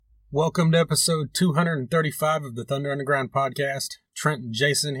Welcome to episode 235 of the Thunder Underground podcast. Trent and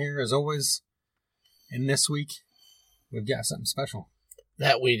Jason here as always. And this week, we've got something special.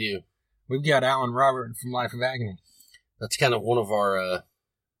 That we do. We've got Alan Robert from Life of Agony. That's kind of one of our,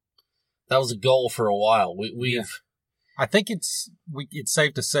 that was a goal for a while. I think it's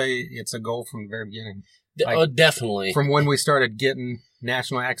safe to say it's a goal from the very beginning. Definitely. From when we started getting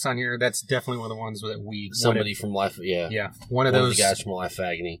national acts on here, that's definitely one of the ones that we Somebody wanted. From Life, yeah. Yeah. One of those the guys from Life of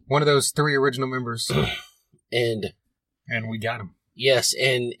Agony. One of those three original members. And we got them. Yes,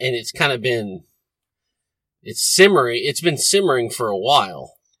 and it's kind of been, it's simmering. It's been simmering for a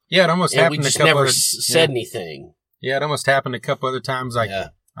while. Yeah, it almost happened. We just never said anything. Yeah, it almost happened a couple other times.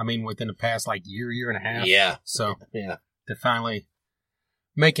 Within the past year and a half. Yeah. So yeah, to finally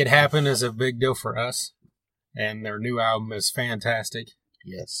make it happen is a big deal for us. And their new album is fantastic.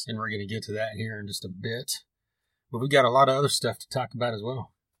 Yes. And we're going to get to that here in just a bit. But we've got a lot of other stuff to talk about as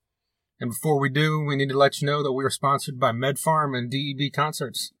well. And before we do, we need to let you know that we are sponsored by MedFarm and DEB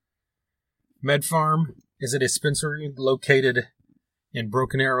Concerts. MedFarm is a dispensary located in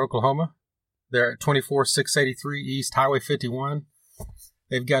Broken Arrow, Oklahoma. They're at 24683 East Highway 51.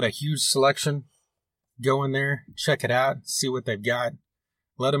 They've got a huge selection. Go in there, check it out, see what they've got.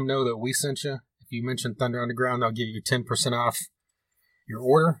 Let them know that we sent you. If you mention Thunder Underground, they'll give you 10% off your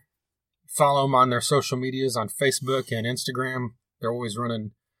order. Follow them on their social medias on Facebook and Instagram. They're always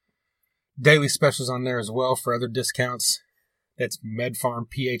running daily specials on there as well for other discounts. That's MedFarm,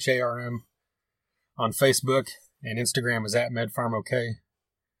 PHARM, on Facebook, and Instagram is at MedFarmOK,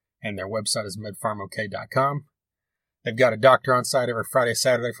 and their website is medfarmok.com. They've got a doctor on site every Friday,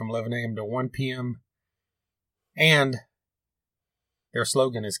 Saturday from 11 a.m. to 1 p.m., and their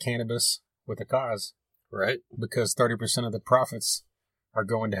slogan is Cannabis with a Cause. Right. Because 30% of the profits are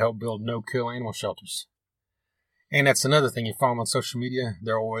going to help build no-kill animal shelters. And that's another thing. You follow them on social media,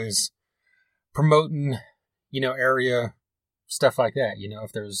 they're always promoting, area stuff like that.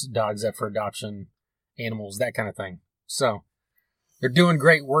 If there's dogs up for adoption, animals, that kind of thing. So they're doing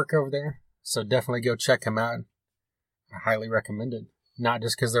great work over there. So definitely go check them out. I highly recommend it. Not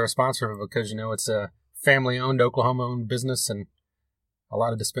just because they're a sponsor, but because, it's a family-owned, Oklahoma-owned business, and a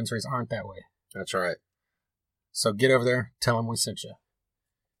lot of dispensaries aren't that way. That's right. So get over there, tell them we sent you.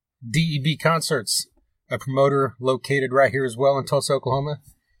 DEB Concerts, a promoter located right here as well in Tulsa, Oklahoma.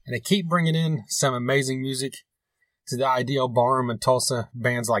 And they keep bringing in some amazing music to the Ideal Ballroom in Tulsa.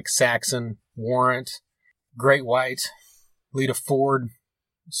 Bands like Saxon, Warrant, Great White, Lita Ford,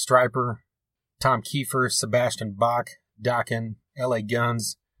 Striper, Tom Kiefer, Sebastian Bach, Dokken, LA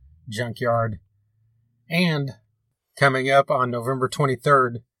Guns, Junkyard. And coming up on November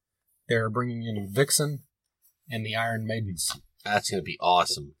 23rd, they're bringing in Vixen and the Iron Maidens. That's going to be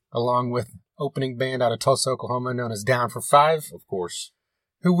awesome. Along with opening band out of Tulsa, Oklahoma, known as Down for Five. Of course.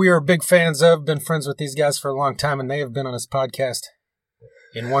 Who we are big fans of, been friends with these guys for a long time, and they have been on this podcast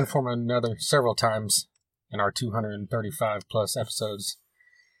in one form or another several times in our 235 plus episodes.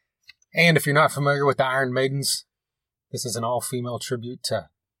 And if you're not familiar with the Iron Maidens, this is an all-female tribute to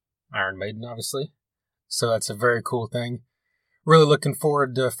Iron Maiden, obviously. So that's a very cool thing. Really looking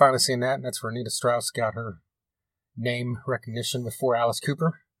forward to finally seeing that, and that's where Anita Strauss got her name recognition before Alice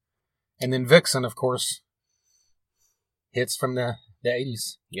Cooper. And then Vixen, of course, hits from the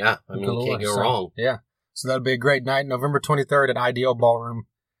 80s. Yeah, you can't go wrong. Yeah, so that'll be a great night, November 23rd at Ideal Ballroom.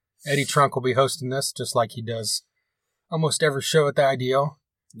 Eddie Trunk will be hosting this, just like he does almost every show at the Ideal.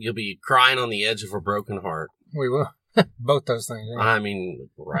 You'll be crying on the edge of a broken heart. We will. Both those things. Yeah.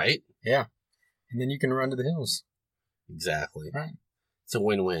 Right? Yeah. And then you can run to the hills. Exactly. Right. It's a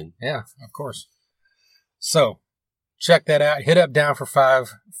win-win. Yeah, of course. So, check that out. Hit up Down for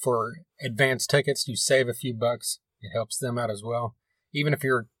Five for advance tickets. You save a few bucks. It helps them out as well. Even if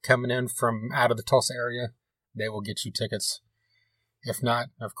you're coming in from out of the Tulsa area, they will get you tickets. If not,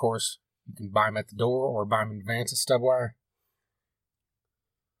 of course, you can buy them at the door or buy them in advance at Stubwire.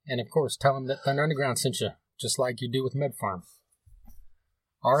 And of course, tell them that Thunder Underground sent you, just like you do with MedFarm.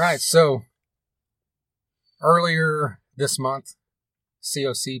 All right, so earlier this month,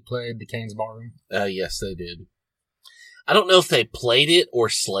 COC played the Cain's Ballroom. Yes, they did. I don't know if they played it or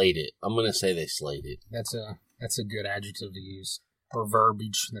slayed it. I'm going to say they slayed it. That's a good adjective to use. Or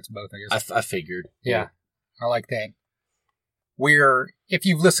verbiage. That's both, I guess. I figured. Yeah, I like that. If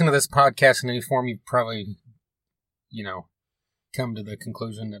you've listened to this podcast in any form, you've probably, come to the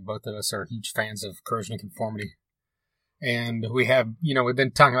conclusion that both of us are huge fans of Corrosion of Conformity. And we have, we've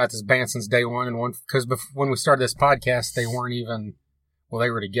been talking about this band since day one. And because when we started this podcast, they weren't even, they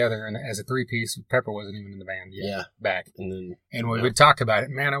were together and as a three-piece. Pepper wasn't even in the band yet. Yeah. Back. And we would talk about it.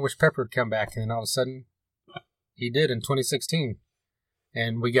 Man, I wish Pepper would come back. And then all of a sudden, he did in 2016.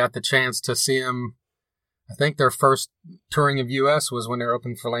 And we got the chance to see them. I think their first touring of U.S. was when they were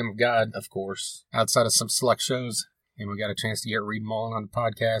open for Lamb of God. Of course. Outside of some select shows. And we got a chance to get Reed Mullen on the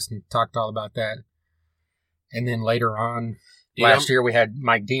podcast and talked all about that. And then later on, last year, we had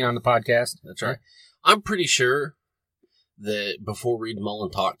Mike Dean on the podcast. That's right. I'm pretty sure that before Reed Mullen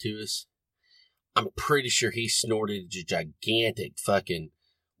talked to us, I'm pretty sure he snorted a gigantic fucking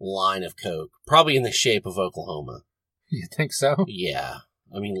line of coke. Probably in the shape of Oklahoma. You think so? Yeah.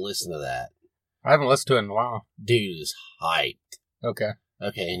 I mean, listen to that. I haven't listened to it in a while. Dude is hyped. Okay.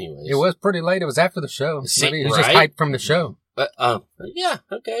 Okay, anyways. It was pretty late. It was after the show. Maybe it was right? just hyped from the show. Yeah,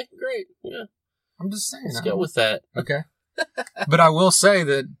 okay, great. Yeah. I'm just saying. Let's go with that. Okay. But I will say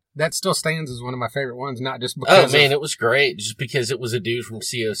that still stands as one of my favorite ones, not just because it was great, just because it was a dude from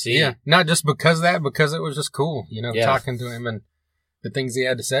COC. Yeah, not just because of that, because it was just cool, talking to him and the things he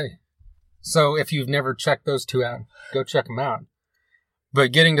had to say. So if you've never checked those two out, go check them out.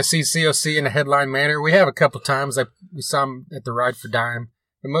 But getting to see COC in a headline manner, we have a couple times. We saw him at the Ride for Dime.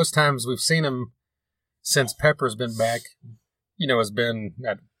 But most times we've seen him since Pepper's been back, has been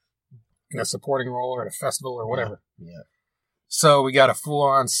in a supporting role or at a festival or whatever. Yeah. So we got a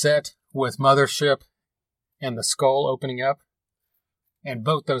full-on set with Mothership and The Skull opening up. And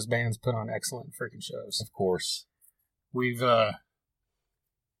both those bands put on excellent freaking shows. Of course. We've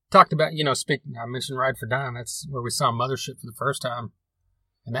talked about, I mentioned Ride for Dime. That's where we saw Mothership for the first time.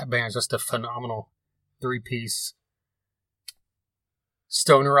 And that band's just a phenomenal 3-piece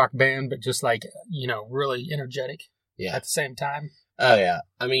stoner rock band, but just really energetic at the same time. Oh, yeah.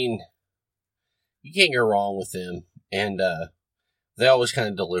 I mean, you can't go wrong with them. And they always kind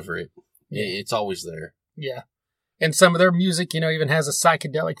of deliver it. It's always there. Yeah. And some of their music, even has a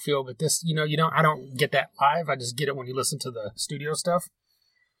psychedelic feel, but this, I don't get that live. I just get it when you listen to the studio stuff.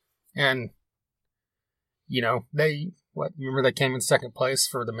 And, remember they came in second place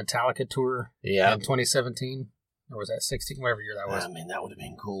for the Metallica tour in 2017? Or was that 16? Whatever year that was. I mean, that would have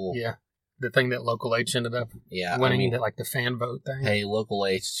been cool. Yeah. The thing that Local H ended up winning, the fan vote thing. Hey, Local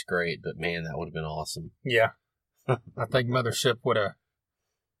H is great, but man, that would have been awesome. Yeah. I think Mothership would have,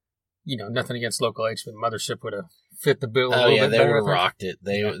 nothing against Local H, but Mothership would have fit the bill a little bit better. They would have rocked it.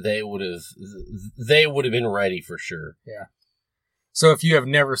 They would have been ready for sure. Yeah. So if you have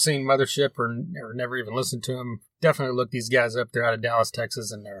never seen Mothership or never even listened to them, definitely look these guys up. They're out of Dallas,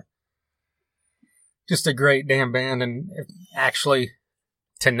 Texas, and they're just a great damn band. And actually,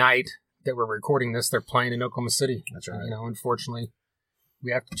 tonight that we're recording this, they're playing in Oklahoma City. That's right. Unfortunately,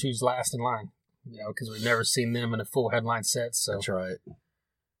 we have to choose last in line, because we've never seen them in a full headline set. So that's right.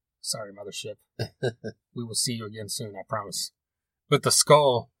 Sorry, Mothership. We will see you again soon, I promise. But The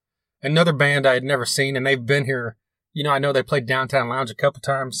Skull, another band I had never seen, and they've been here. I know they played Downtown Lounge a couple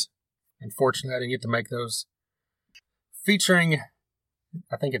times. Unfortunately, I didn't get to make those. Featuring,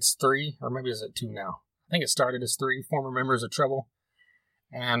 I think it's 3, or maybe is it 2 now? I think it started as 3 former members of Trouble.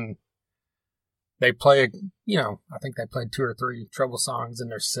 And they play, I think they played 2 or 3 Trouble songs in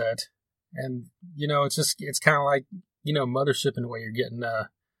their set. And, it's kind of like, Mothership in a way. You're getting a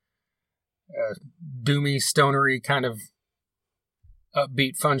doomy, stonery kind of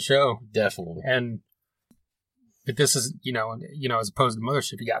upbeat, fun show. Definitely. But this is, as opposed to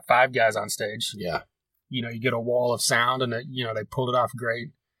Mothership, you got 5 guys on stage. Yeah. You get a wall of sound, and they pulled it off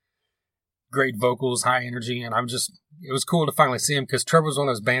great vocals, high energy, and it was cool to finally see them, because Trouble was one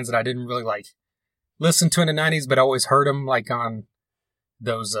of those bands that I didn't really listen to in the 90s, but always heard them on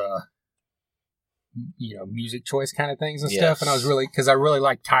those music choice kind of things and stuff. And I was because I really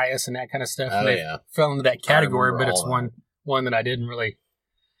like Caius and that kind of stuff. Oh, and yeah. Fell into that category, but it's one that I didn't really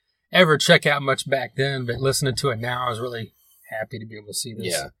ever check out much back then, but listening to it now, I was really happy to be able to see this.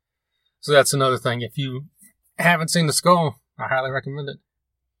 Yeah. So that's another thing. If you haven't seen The Skull, I highly recommend it.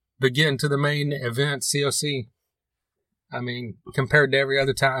 But getting to the main event, COC, I mean, compared to every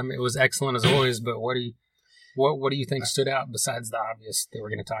other time, it was excellent as always, but what do you think stood out besides the obvious that we're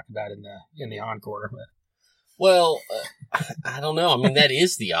going to talk about in the encore? Well, I don't know. I mean, that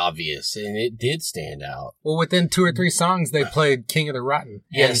is the obvious, and it did stand out. Well, within 2 or 3 songs, they played King of the Rotten.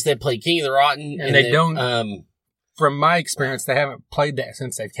 Yes, they played King of the Rotten. And they don't, from my experience, they haven't played that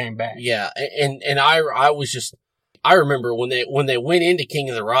since they came back. Yeah, and I remember when they went into King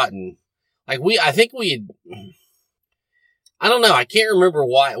of the Rotten, I don't know, I can't remember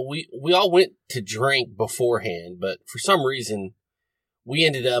why, we all went to drink beforehand, but for some reason, we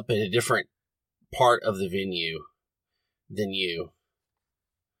ended up at a different part of the venue than you.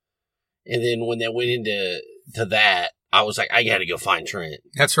 And then when they went into that, I was like, I gotta go find Trent.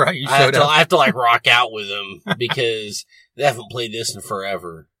 That's right. You showed up. I have to rock out with them because they haven't played this in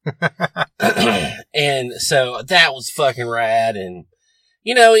forever. And so that was fucking rad. And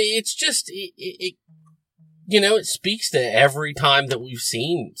you know, it's just, it you know, it speaks to every time that we've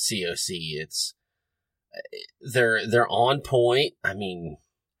seen COC. It's, they're on point. I mean,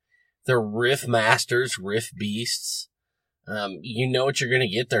 they're riff masters, riff beasts. You know what you're going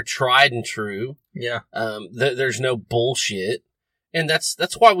to get. They're tried and true. Yeah. There's no bullshit. And that's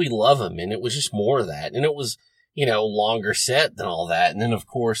why we love them. And it was just more of that. And it was, you know, longer set than all that. And then, of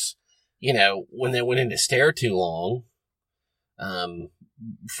course, you know, when they went into Stare Too Long,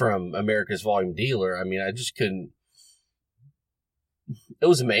 from America's Volume Dealer, I mean, I just couldn't. It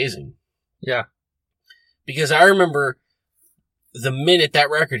was amazing. Yeah. Because I remember the minute that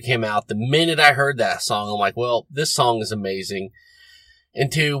record came out, the minute I heard that song, I'm like, well, this song is amazing.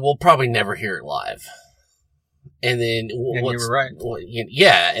 And two, we'll probably never hear it live. And then, and you were right.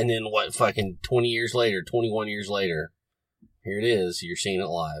 Yeah. And then what, fucking 20 years later, 21 years later, here it is. You're seeing it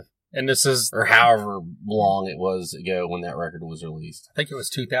live. And this is, or however long it was ago when that record was released. I think it was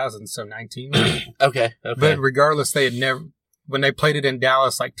 2000, so 19. Okay. But regardless, they had never, when they played it in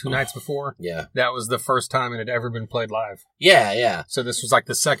Dallas like 2 nights before, yeah, that was the first time it had ever been played live. Yeah. So this was like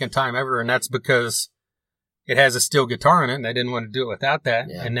the second time ever, and that's because it has a steel guitar in it, and they didn't want to do it without that.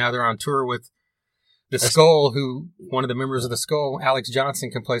 Yeah. And now they're on tour with the Skull, who, one of the members of the Skull, Alex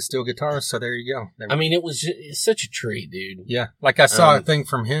Johnson, can play steel guitar, so there you go. I mean, it's such a treat, dude. Yeah. Like I saw a thing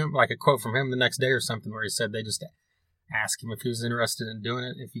from him, like a quote from him the next day or something, where he said they just asked him if he was interested in doing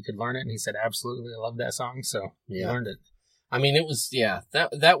it, if he could learn it, and he said, absolutely, I love that song, so he learned it. I mean, it was,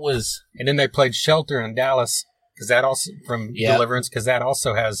 that was... And then they played Shelter in Dallas, because that also, from Deliverance, because that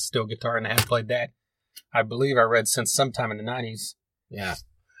also has steel guitar, and they hadn't played that, I believe I read, since sometime in the 90s. Yeah.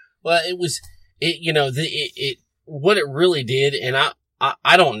 Well, it was... you know, what it really did, and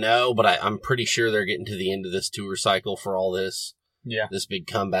I don't know, but I'm pretty sure they're getting to the end of this tour cycle for all this. Yeah. This big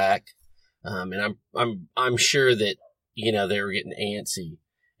comeback. And I'm sure that, you know, they were getting antsy,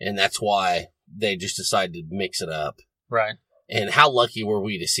 and that's why they just decided to mix it up. Right. And how lucky were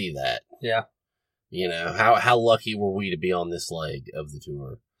we to see that? Yeah. You know, how lucky were we to be on this leg of the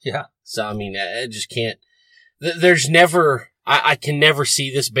tour? Yeah. So, I mean, I just can't, there's never, I can never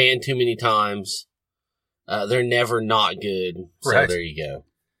see this band too many times. They're never not good. So right. There you go.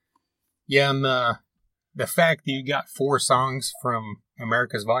 Yeah, and the fact that you got 4 songs from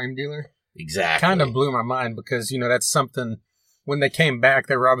America's Volume Dealer exactly kind of blew my mind, because, you know, that's something, when they came back,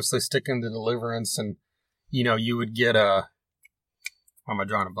 they were obviously sticking to Deliverance, and, you know, you would get why am I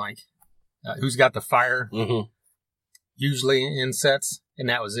drawing a blank? Who's Got the Fire? Mm-hmm. Usually in sets, and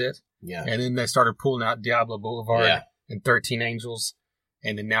that was it. Yeah. And then they started pulling out Diablo Boulevard and 13 Angels,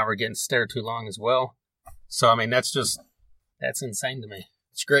 and then now we're getting Stare Too Long as well. So, I mean, that's insane to me.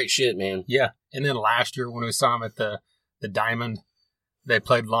 It's great shit, man. Yeah. And then last year when we saw them at the Diamond, they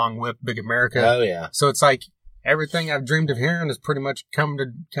played Long Whip, Big America. Oh, yeah. So it's like everything I've dreamed of hearing has pretty much come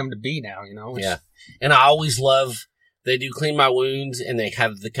to be now, you know? Yeah. And I always love, they do Clean My Wounds, and they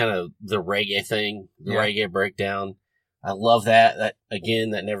have the kind of the reggae thing, the reggae breakdown. I love that. That,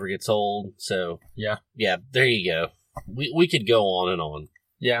 again, that never gets old. So, yeah, there you go. We could go on and on.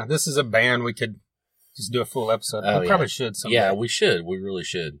 Yeah, this is a band we could just do a full episode. We probably should someday. Yeah, we should. We really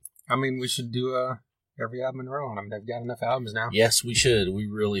should. I mean, we should do every album in a row on them. They've got enough albums now. Yes, we should. We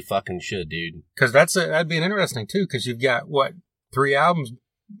really fucking should, dude. Because that'd be an interesting, too, because you've got, 3 albums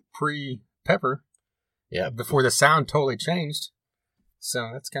pre-Pepper. Yeah. Before the sound totally changed. So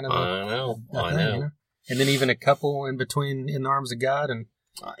that's kind of I know. You know? And then even a couple in between In the Arms of God and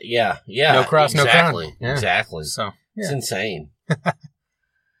yeah. No Cross, No Crown. Yeah. Exactly. So it's insane. But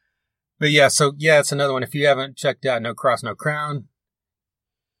it's another one. If you haven't checked out No Cross, No Crown,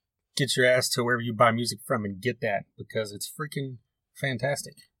 get your ass to wherever you buy music from and get that, because it's freaking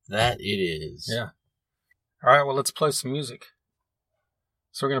fantastic. That it is. Yeah. All right, well, let's play some music.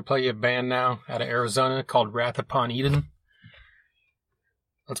 So we're going to play you a band now out of Arizona called Wrath Upon Eden.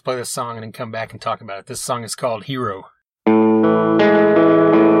 Let's play this song and then come back and talk about it. This song is called Hero.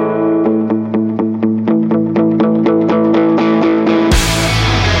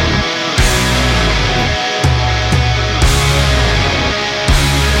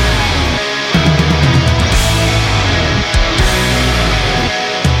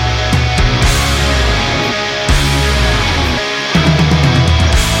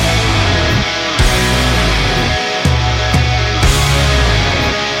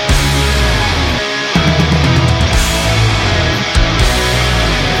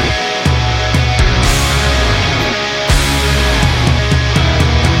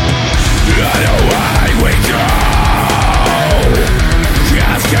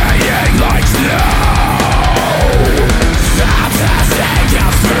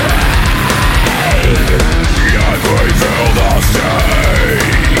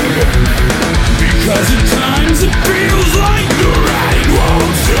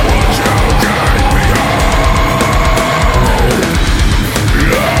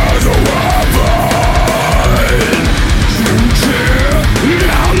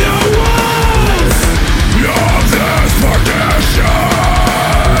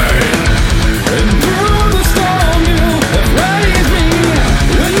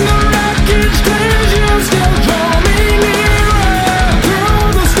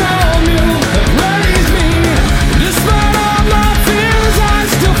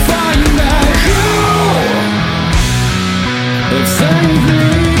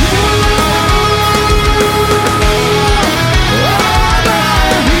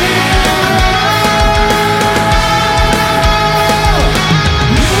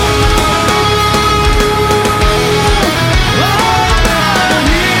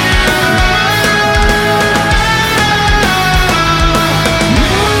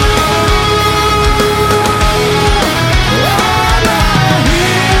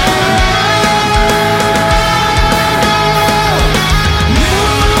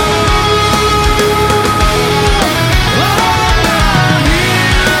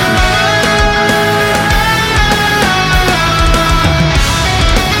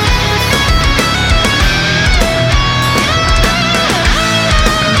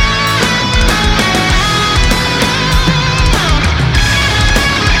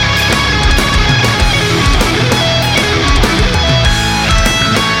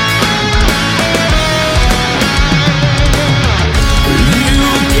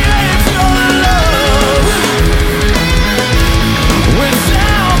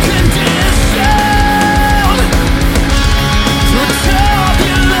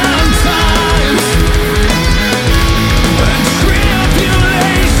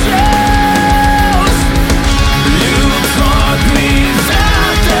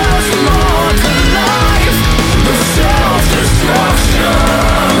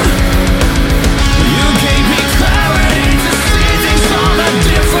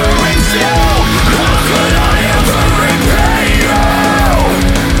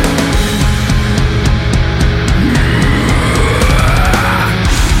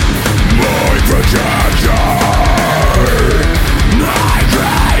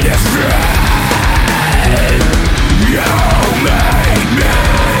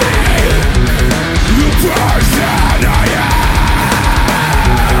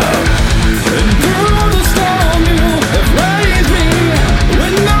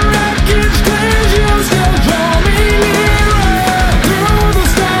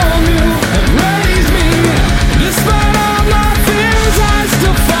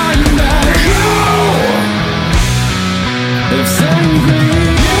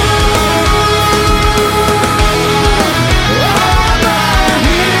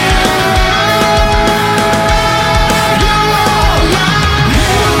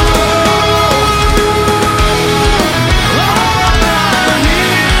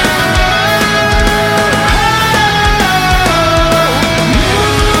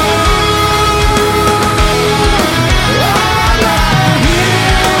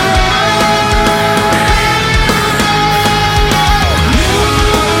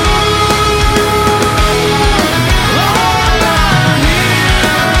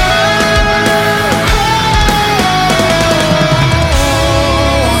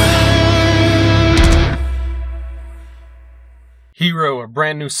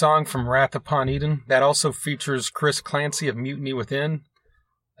 brand new song from Wrath Upon Eden that also features Chris Clancy of Mutiny Within.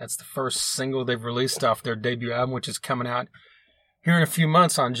 That's the first single they've released off their debut album, which is coming out here in a few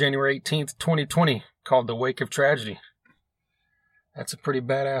months on January 18th, 2020, called The Wake of Tragedy. That's a pretty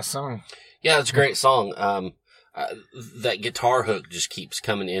badass song. Yeah, it's a great song. That guitar hook just keeps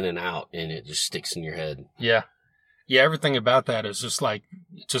coming in and out, and it just sticks in your head. Yeah. Yeah, everything about that is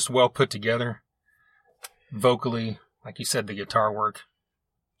just well put together. Vocally, like you said, the guitar work.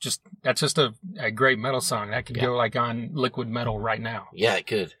 That's just a great metal song. That could go like on Liquid Metal right now. Yeah, it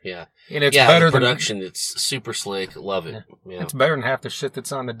could. Yeah. And it's better the than production. It's super slick. Love it. Yeah. It's better than half the shit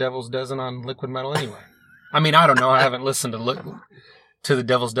that's on The Devil's Dozen on Liquid Metal anyway. I mean, I don't know. I haven't listened to The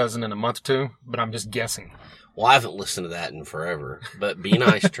Devil's Dozen in a month or two, but I'm just guessing. Well, I haven't listened to that in forever. But be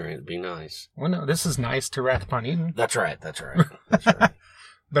nice, Trent. Be nice. Well, no, this is nice to Wrath Upon Eden. That's right.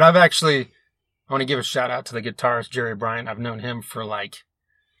 But I want to give a shout out to the guitarist Jerry Bryant. I've known him for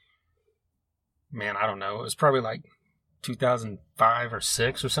I don't know. It was probably like 2005 or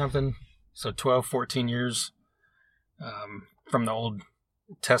 6 or something. So 12, 14 years from the old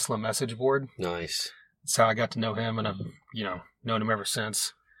Tesla message board. Nice. That's how I got to know him, and I've, known him ever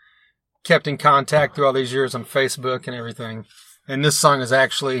since. Kept in contact through all these years on Facebook and everything. And this song is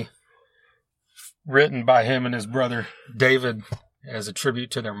actually written by him and his brother, David, as a tribute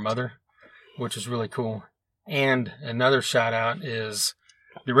to their mother, which is really cool. And another shout out is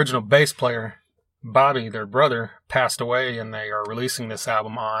the original bass player, Bobby, their brother, passed away, and they are releasing this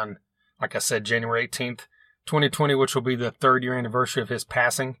album on, like I said, January 18th, 2020, which will be the 3rd year anniversary of his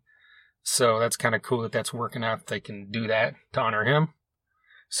passing. So that's kind of cool that that's working out, that they can do that to honor him.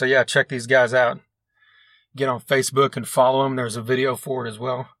 So yeah, check these guys out. Get on Facebook and follow them. There's a video for it as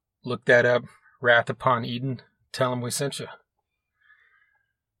well. Look that up. Wrath Upon Eden. Tell them we sent you.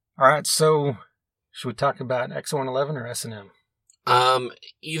 All right, so should we talk about X111 or S&M?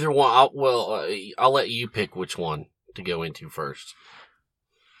 Either one. I'll let you pick which one to go into first.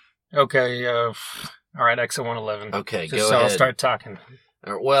 Okay. All right, X111. Okay, go ahead. So I'll start talking.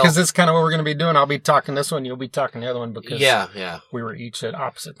 Well, because that's kind of what we're going to be doing. I'll be talking this one, you'll be talking the other one, because we were each at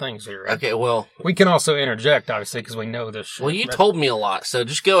opposite things here. Right? Okay, well, we can also interject, obviously, because we know this shit. Well, you told me a lot, so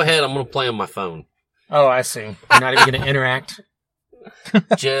just go ahead. I'm going to play on my phone. Oh, I see. You're not even going to interact?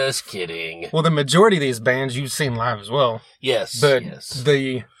 Just kidding. Well, the majority of these bands you've seen live as well. Yes. But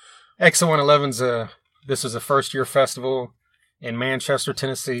the X111's, this is a first-year festival in Manchester,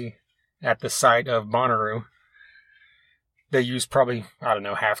 Tennessee, at the site of Bonnaroo. They use probably,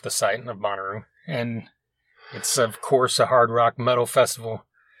 half the site of Bonnaroo. And it's, of course, a hard rock metal festival.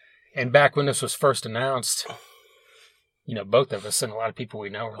 And back when this was first announced, both of us and a lot of people we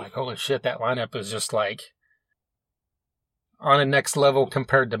know were like, holy shit, that lineup is just on a next level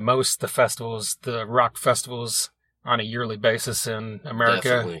compared to most the rock festivals on a yearly basis in America.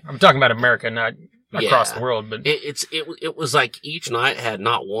 Definitely. I'm talking about America, not across the world, but it was like each night had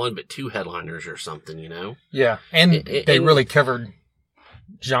not one but 2 headliners or something, Yeah, and they really covered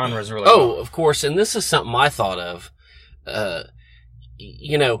genres really well. Oh, of course, and this is something I thought of.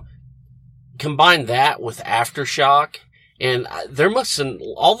 Combine that with Aftershock, and there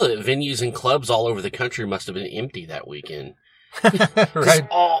all the venues and clubs all over the country must have been empty that weekend. Right.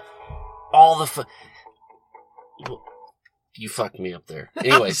 All the you fucked me up there.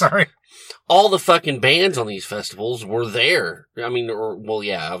 Anyways, sorry. All the fucking bands on these festivals were there. I mean,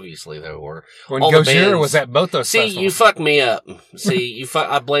 obviously they were. When Gojira was at both those festivals. See, you fucked me up.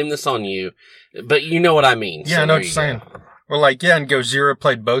 I blame this on you. But you know what I mean. Yeah, so I know what you're saying. Well, and Gojira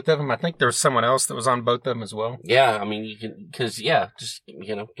played both of them. I think there was someone else that was on both of them as well. Yeah, I mean, you can, just,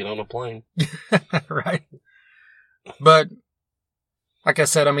 get on a plane. Right. But, like I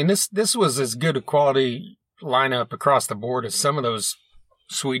said, I mean, this was as good a quality lineup across the board as some of those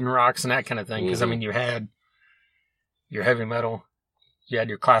Sweden rocks and that kind of thing. Because, you had your heavy metal, you had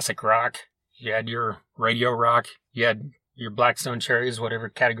your classic rock, you had your radio rock, you had your Blackstone Cherries, whatever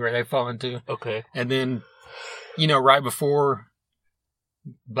category they fall into. Okay. And then, right before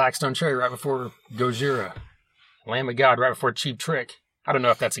Blackstone Cherry, right before Gojira, Lamb of God, right before Cheap Trick. I don't know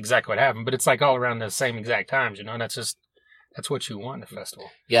if that's exactly what happened, but it's like all around the same exact times, and that's what you want in a festival.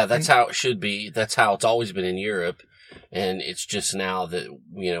 Yeah, that's how it should be. That's how it's always been in Europe. And it's just now that,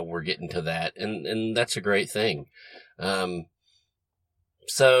 we're getting to that. And that's a great thing. Let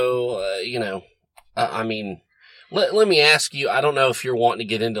me ask you, I don't know if you're wanting to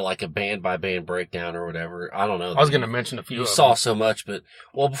get into like a band by band breakdown or whatever. I don't know. I was going to mention a few. You saw so much, but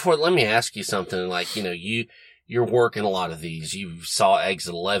let me ask you something. Like, you're working a lot of these. You saw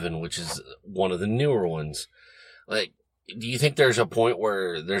Exit 11, which is one of the newer ones. Like, do you think there's a point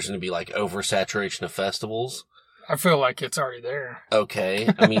where there's going to be like oversaturation of festivals? I feel like it's already there. Okay.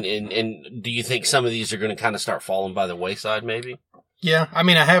 I mean, and do you think some of these are going to kind of start falling by the wayside, maybe? Yeah. I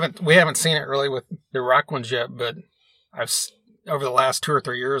mean, we haven't seen it really with the rock ones yet, but over the last 2 or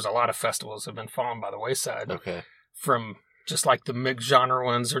 3 years, a lot of festivals have been falling by the wayside. Okay. From just like the mixed genre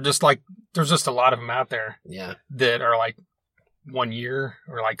ones, or just like, there's just a lot of them out there. Yeah. That are like 1 year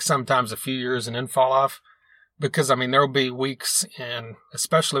or like sometimes a few years and then fall off. Because, I mean, there'll be weeks, and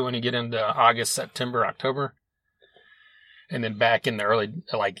especially when you get into August, September, October, and then back in the early,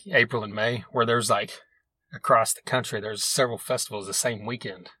 like April and May, where there's like across the country, there's several festivals the same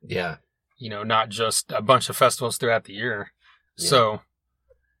weekend. Yeah. You know, not just a bunch of festivals throughout the year. Yeah. So,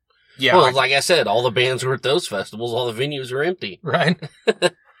 yeah. Well, like I said, all the bands were at those festivals, all the venues were empty. Right.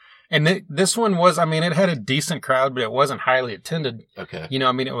 And this one was, I mean, it had a decent crowd, but it wasn't highly attended. Okay. You know,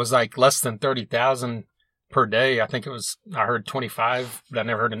 I mean, it was like less than 30,000 per day. I think I heard 25, but I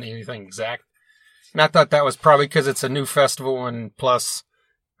never heard anything exact. And I thought that was probably because it's a new festival, and plus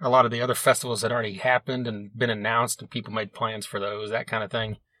a lot of the other festivals had already happened and been announced, and people made plans for those, that kind of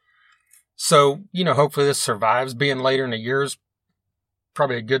thing. So, you know, hopefully this survives. Being later in the year is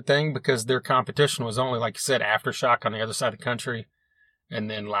probably a good thing, because their competition was only, like you said, Aftershock on the other side of the country, and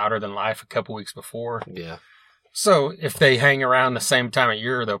then Louder Than Life a couple weeks before. Yeah. So if they hang around the same time of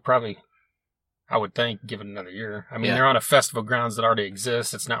year, they'll probably, I would think, give it another year. I mean, they're on a festival grounds that already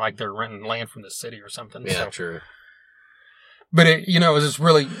exists. It's not like they're renting land from the city or something. Yeah, so. true. But it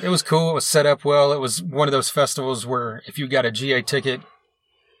was cool. It was set up well. It was one of those festivals where if you got a GA ticket,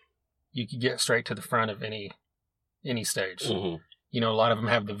 you could get straight to the front of any stage. Mm-hmm. You know, a lot of them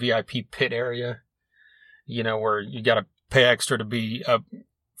have the VIP pit area, you know, where you got to pay extra to be up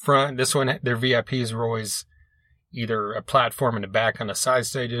front. This one, their VIPs were always either a platform in the back on the side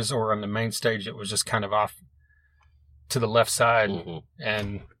stages, or on the main stage it was just kind of off to the left side, mm-hmm.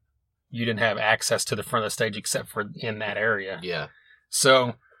 and you didn't have access to the front of the stage except for in that area. Yeah.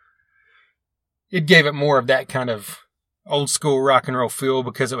 So it gave it more of that kind of old school rock and roll feel,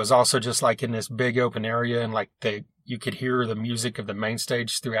 because it was also just like in this big open area, and like you could hear the music of the main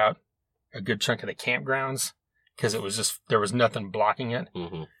stage throughout a good chunk of the campgrounds, because it was just, there was nothing blocking it.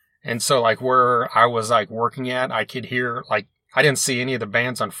 Mm-hmm. And so, like, where I was, like, working at, I could hear, like, I didn't see any of the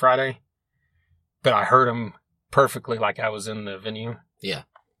bands on Friday, but I heard them perfectly like I was in the venue. Yeah.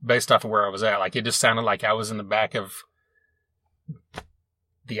 Based off of where I was at. Like, it just sounded like I was in the back of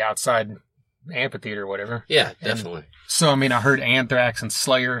the outside amphitheater or whatever. Yeah, definitely. And so, I mean, I heard Anthrax and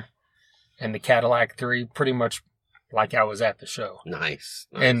Slayer and the Cadillac 3 pretty much like I was at the show. Nice.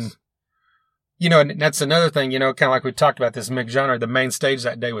 And, you know, and that's another thing, you know, kind of like we talked about this mixed genre. The main stage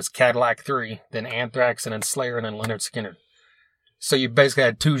that day was Cadillac 3, then Anthrax, and then Slayer, and then Lynyrd Skynyrd. So you basically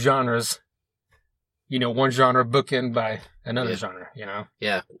had two genres, you know, one genre bookend by another genre, you know?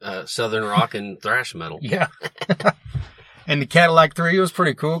 Yeah, Southern rock and thrash metal. Yeah. And the Cadillac 3 was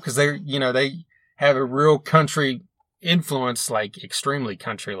pretty cool, because they have a real country influence, like extremely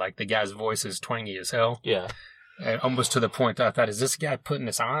country, like the guy's voice is twangy as hell. Yeah. And almost to the point that I thought, is this guy putting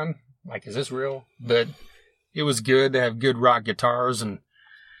this on? Like, is this real? But it was good. They have good rock guitars, and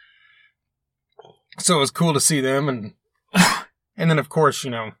so it was cool to see them. And then, of course,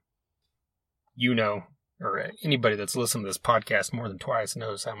 or anybody that's listened to this podcast more than twice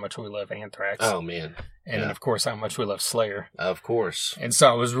knows how much we love Anthrax. Oh, man. And then, of course, how much we love Slayer. Of course. And so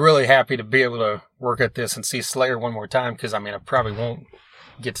I was really happy to be able to work at this and see Slayer one more time, because, I mean, I probably won't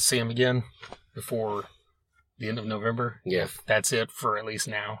get to see him again before the end of November. Yeah. That's it for at least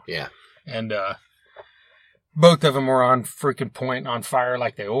now. Yeah. And both of them were on freaking point, on fire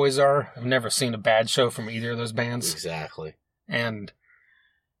like they always are. I've never seen a bad show from either of those bands. Exactly. And,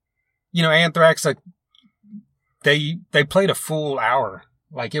 Anthrax, like, they played a full hour.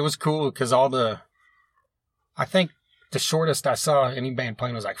 Like, it was cool because I think the shortest I saw any band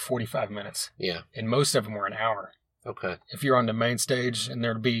playing was like 45 minutes. Yeah. And most of them were an hour. Okay. If you're on the main stage, and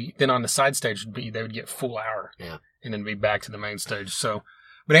then on the side stage they would get full hour. Yeah. And then be back to the main stage. So,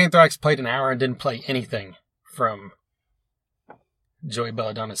 but Anthrax played an hour and didn't play anything from Joey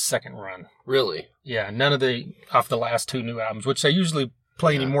Belladonna's second run. Really? Yeah. None of off the last two new albums, which they usually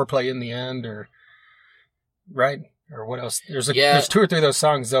play play in the end, or right? Or what else? There's 2 or 3 of those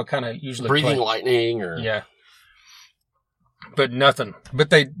songs they'll kind of usually Breathing play. Lightning, or yeah. But nothing. But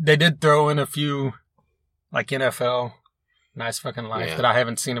they did throw in a few, like NFL, Nice Fucking Life, that I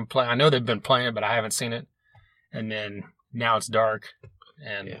haven't seen them play. I know they've been playing, but I haven't seen it. And then Now It's Dark,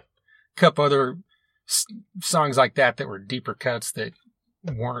 and a couple other songs like that were deeper cuts that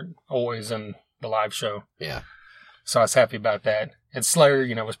weren't always in the live show. Yeah. So I was happy about that. And Slayer,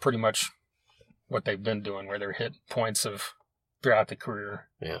 was pretty much what they've been doing, where they're hit points of throughout the career,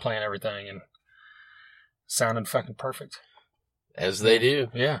 playing everything. And sounded fucking perfect. As they do.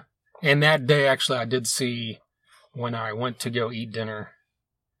 Yeah. And that day, actually, I did see, when I went to go eat dinner,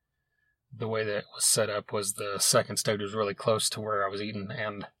 the way that it was set up was the second stage was really close to where I was eating,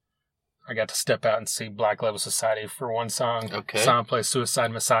 and I got to step out and see Black Label Society for one song. Okay. Song plays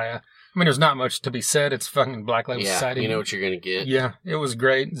Suicide Messiah. I mean, there's not much to be said. It's fucking Black Label Society. You know what you're going to get. Yeah, it was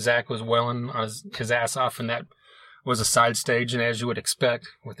great. Zach was welling on his ass off, and that was a side stage, and as you would expect,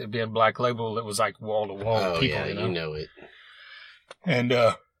 with it being Black Label, it was like wall-to-wall people. Yeah, you know it. And,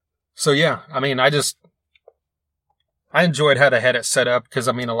 so yeah, I mean, I enjoyed how they had it set up, because,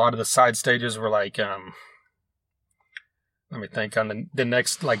 I mean, a lot of the side stages were like, let me think, on the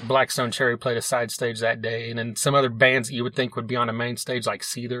next, like, Blackstone Cherry played a side stage that day, and then some other bands that you would think would be on a main stage, like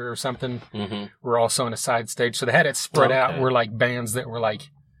Seether or something, were also on a side stage. So they had it spread out, where, like, bands that were, like,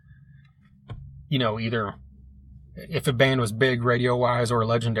 you know, either, if a band was big radio-wise or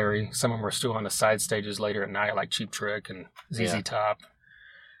legendary, some of them were still on the side stages later at night, like Cheap Trick and ZZ Top.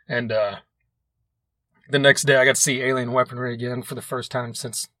 And the next day, I got to see Alien Weaponry again for the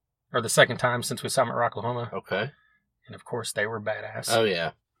second time since we saw them at Rocklahoma. Okay. And of course, they were badass. Oh,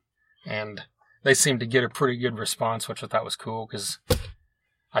 yeah. And they seemed to get a pretty good response, which I thought was cool, because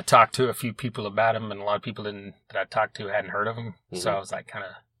I talked to a few people about them, and a lot of people that I talked to hadn't heard of them. So I was like, kind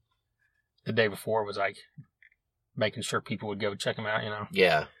of, the day before was like making sure people would go check them out, you know?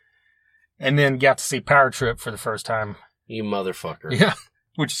 Yeah. And then got to see Power Trip for the first time. You motherfucker. Yeah.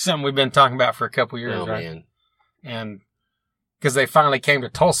 Which is something we've been talking about for a couple years, right? Man. And because they finally came to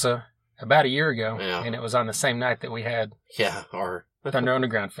Tulsa about a year ago, and it was on the same night that we had our Thunder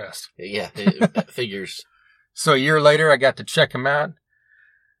Underground Fest. Yeah, it figures. So a year later, I got to check them out.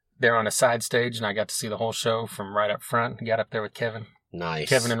 They're on a side stage, and I got to see the whole show from right up front. I got up there with Kevin. Nice.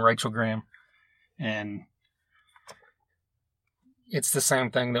 Kevin and Rachel Graham. And it's the same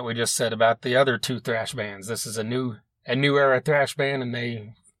thing that we just said about the other two thrash bands. This is a new era thrash band, and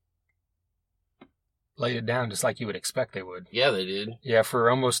they laid it down just like you would expect they would. Yeah, they did. Yeah, for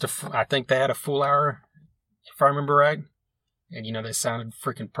almost I think they had a full hour, if I remember right. And, you know, they sounded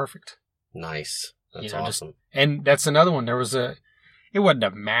freaking perfect. Nice. That's awesome. And that's another one. It wasn't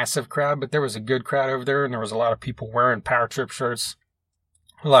a massive crowd, but there was a good crowd over there, and there was a lot of people wearing Power Trip shirts.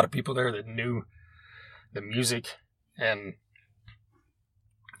 A lot of people there that knew the music. And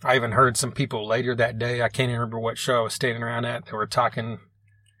I even heard some people later that day, I can't even remember what show I was standing around at, they were talking.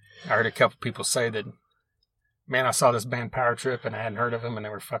 I heard a couple people say that, man, I saw this band Power Trip and I hadn't heard of them and they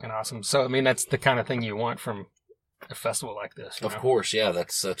were fucking awesome. So, I mean, that's the kind of thing you want from a festival like this. Of course, yeah.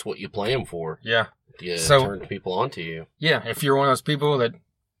 That's what you play them for. Yeah. You so, turn people onto you. Yeah, if you're one of those people that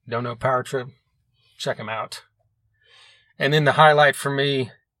don't know Power Trip, check them out. And then the highlight for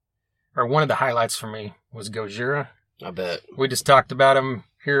me, or one of the highlights for me, was Gojira. I bet. We just talked about him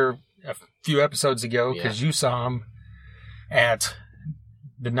here a few episodes ago because you saw him at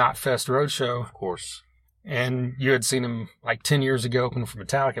the Knotfest Roadshow. Of course. And you had seen him like 10 years ago opening for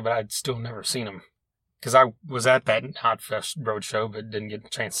Metallica, but I'd still never seen him. Because I was at that Knotfest Roadshow, but didn't get a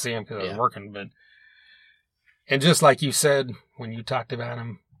chance to see him because I was working. And just like you said, when you talked about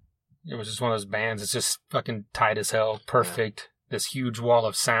him, it was just one of those bands. It's just fucking tight as hell, perfect. This huge wall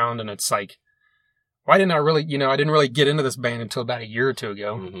of sound, and it's like, why didn't I really, I didn't really get into this band until about a year or two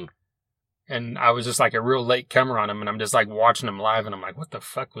ago. Mm-hmm. And I was just like a real late comer on them, and I'm just like watching them live, and I'm like, what the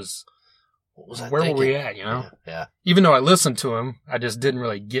fuck was where were we at, Yeah. Even though I listened to them, I just didn't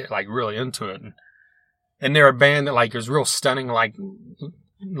really get like really into it. And they're a band that like is real stunning, like a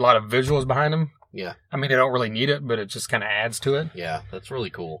lot of visuals behind them. Yeah. I mean, they don't really need it, but it just kind of adds to it. Yeah, that's really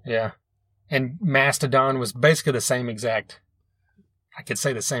cool. Yeah. And Mastodon was basically the same exact, I could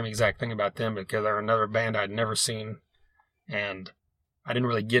say the same exact thing about them because they're another band I'd never seen. And I didn't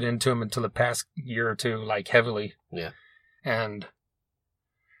really get into them until the past year or two, like heavily. Yeah. And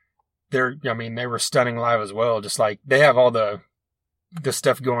they were stunning live as well. Just like they have all the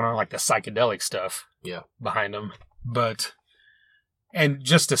stuff going on, like the psychedelic stuff behind them. And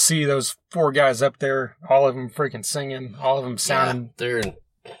just to see those four guys up there, all of them freaking singing, all of them sounding they're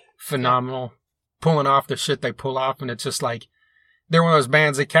phenomenal, pulling off the shit they pull off. And it's just like, they're one of those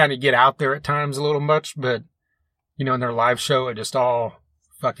bands that kind of get out there at times a little much, but, in their live show, it just all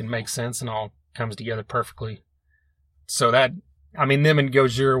fucking makes sense and all comes together perfectly. So them and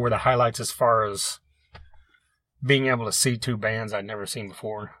Gojira were the highlights as far as being able to see two bands I'd never seen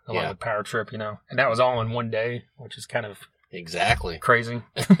before, along with Power Trip, and that was all in one day, which is kind of exactly crazy.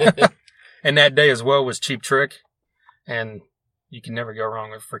 And that day as well was Cheap Trick, and you can never go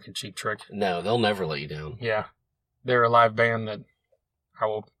wrong with freaking Cheap Trick. No, they'll never let you down. Yeah. They're a live band that I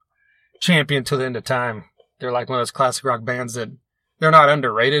will champion till the end of time. They're like one of those classic rock bands that they're not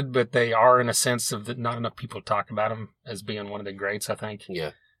underrated, but they are in a sense of that not enough people talk about them as being one of the greats, I think.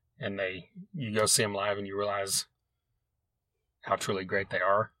 Yeah. And you go see them live and you realize how truly great they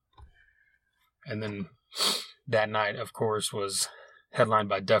are. And then that night, of course, was headlined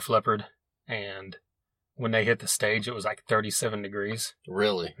by Def Leppard. And when they hit the stage, it was like 37 degrees.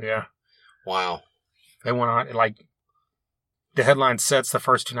 Really? Yeah. Wow. They went on, like, the headline sets the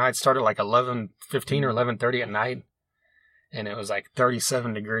first 2 nights started like 11:15 or 11:30 at night. And it was like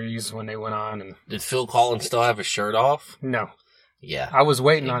 37 degrees when they went on. And did Phil Collins still have his shirt off? No. Yeah. I was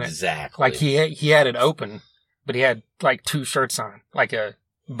waiting on it. Exactly. Like, he had it open, but he had like 2 shirts on, like a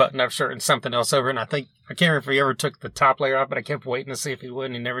button-up shirt and something else over. And I can't remember if he ever took the top layer off, but I kept waiting to see if he would,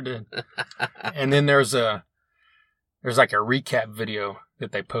 and he never did. And then there's like a recap video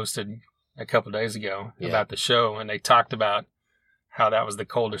that they posted a couple days ago about the show, and they talked about how that was the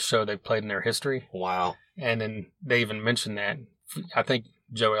coldest show they've played in their history. Wow. And then they even mentioned that. I think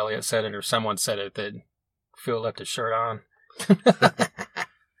Joe Elliott said it, or someone said it, that Phil left his shirt on.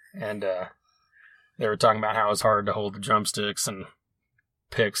 And they were talking about how it was hard to hold the drumsticks and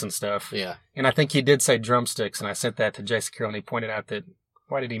picks and stuff. Yeah. And I think he did say drumsticks, and I sent that to Jason Carroll, and he pointed out that,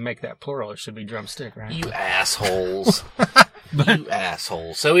 why did he make that plural? It should be drumstick, right? You assholes. You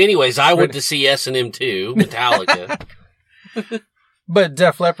assholes. So anyways, I went to see S&M 2, Metallica. But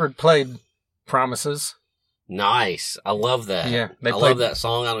Def Leppard played Promises. Nice. I love that. Yeah. I love that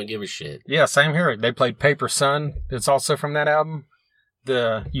song. I don't give a shit. Yeah, same here. They played Paper Sun. It's also from that album.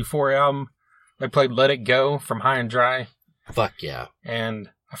 The Euphoria album. They played Let It Go from High and Dry. Fuck yeah.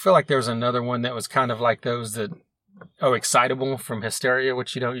 And I feel like there was another one that was kind of like those that, Excitable from Hysteria,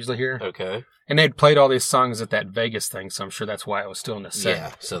 which you don't usually hear. Okay. And they'd played all these songs at that Vegas thing, so I'm sure that's why it was still in the set.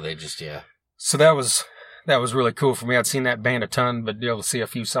 Yeah, so they just, So that was really cool for me. I'd seen that band a ton, but to be able to see a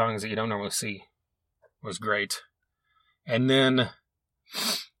few songs that you don't normally see was great. And then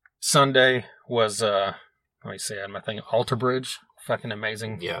Sunday was, let me see, I had my thing, Alter Bridge. Fucking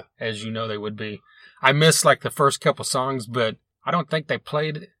amazing. Yeah. As you know they would be. I missed like the first couple songs, but I don't think they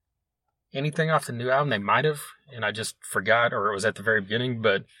played anything off the new album. They might have, and I just forgot, or it was at the very beginning,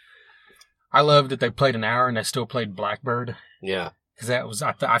 but I loved that they played an hour and they still played Blackbird. Yeah. Because that was,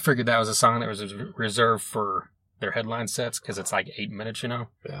 I figured that was a song that was reserved for their headline sets, because it's like 8 minutes, you know?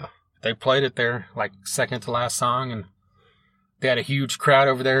 Yeah. They played it there, like second to last song, and they had a huge crowd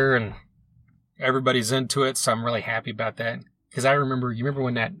over there, and everybody's into it, so I'm really happy about that. Because you remember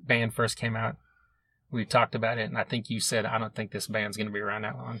when that band first came out? We talked about it, and I think you said, I don't think this band's going to be around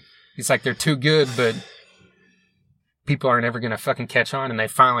that long. It's like they're too good, but people aren't ever going to fucking catch on, and they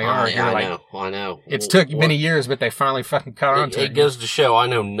finally are. I know. It's took many years, but they finally fucking caught on to it. It goes to show I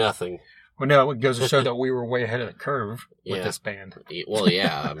know nothing. Well, no, it goes to show that we were way ahead of the curve with this band. Well,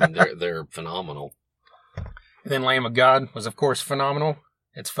 yeah, I mean, they're phenomenal. And then Lamb of God was, of course, phenomenal.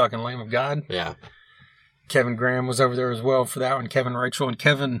 It's fucking Lamb of God. Yeah. Kevin Graham was over there as well for that one. Kevin Rachel. And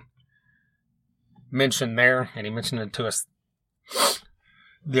Kevin mentioned there, and he mentioned it to us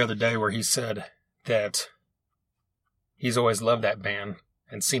the other day, where he said that he's always loved that band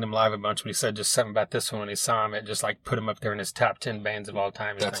and seen them live a bunch, but he said just something about this one when he saw him, it just like put him up there in his top 10 bands of all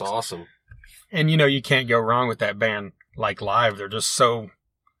time. That's awesome. And you can't go wrong with that band. Like live, they're just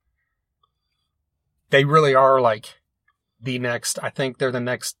they really are like the next, I think they're the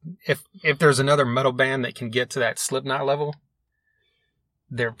next, if there's another metal band that can get to that Slipknot level,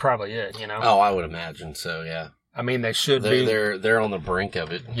 they're probably it, you know? Oh, I would imagine so, yeah. I mean, they should be. They're on the brink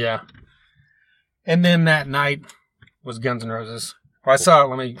of it. Yeah. And then that night was Guns N' Roses. Well,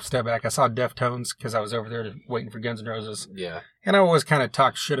 let me step back. I saw Deftones because I was over there waiting for Guns N' Roses. Yeah. And I always kind of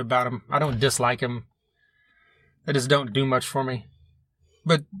talk shit about them. I don't dislike them. They just don't do much for me.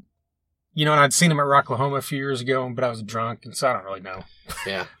 But, and I'd seen them at Rocklahoma a few years ago, but I was drunk, and so I don't really know.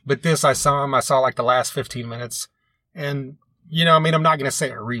 Yeah. But this, I saw like the last 15 minutes. And, I'm not going to say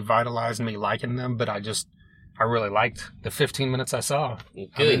it revitalized me liking them, but I really liked the 15 minutes I saw. Good.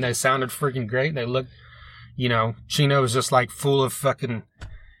 I mean, they sounded freaking great. They looked, Chino's just like full of fucking,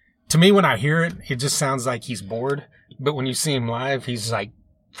 to me when I hear it, it just sounds like he's bored. But when you see him live, he's like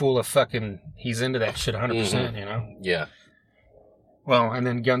full of fucking, he's into that shit 100%, Yeah. Well, and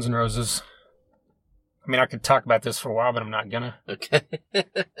then Guns N' Roses. I mean, I could talk about this for a while, but I'm not gonna. Okay.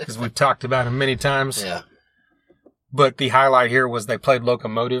 Because we've talked about him many times. Yeah. But the highlight here was they played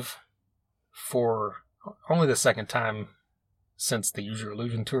Locomotive for only the second time since the Use Your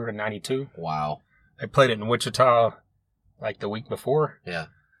Illusion tour in '92. Wow. They played it in Wichita like the week before. Yeah.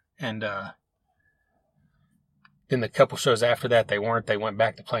 And then the couple shows after that, they weren't. They went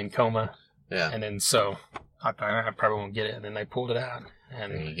back to playing Coma. Yeah. And then so I thought I probably won't get it. And then they pulled it out.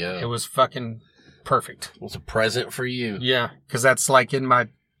 And there you go. It was fucking perfect. It was a present for you. Yeah, because that's like one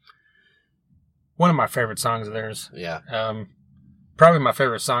of my favorite songs of theirs. Yeah. Probably my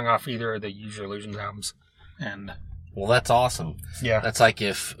favorite song off either of the Use Your Illusions albums. And well, that's awesome. Yeah. That's like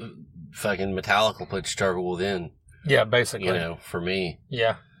if fucking Metallica played Struggle Within. Yeah, basically. You know, for me.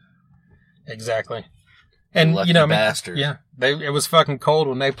 Yeah. Exactly. And, Lucky you know, bastard. Yeah. It was fucking cold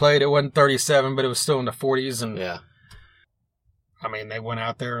when they played. It wasn't 37, but it was still in the 40s. And yeah. I mean, they went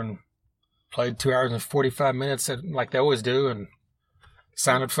out there and played 2 hours and 45 minutes like they always do, and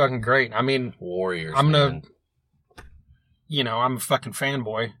sounded fucking great. I mean, Warriors. I'm a fucking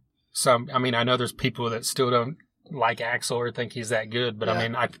fanboy. So, I mean, I know there's people that still don't like Axl or think he's that good, but I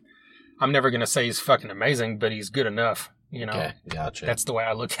mean, I'm never going to say he's fucking amazing, but he's good enough, you know. Okay, gotcha. That's the way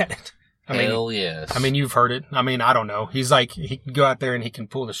I look at it. Hell yes. I mean, you've heard it. I mean, I don't know. He's like, he can go out there and he can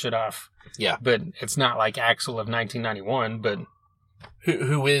pull the shit off. Yeah. But it's not like Axl of 1991, but...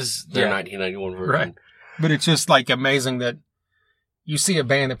 Who is their 1991 version. Right. But it's just like amazing that you see a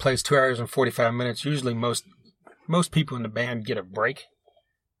band that plays 2 hours and 45 minutes. Usually most people in the band get a break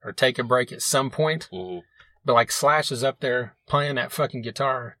or take a break at some point. Mm-hmm. But like Slash is up there playing that fucking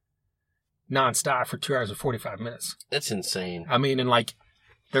guitar nonstop for 2 hours and 45 minutes. That's insane. I mean, and like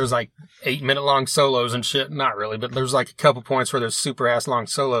there's like 8-minute long solos and shit. Not really, but there's like a couple points where there's super ass long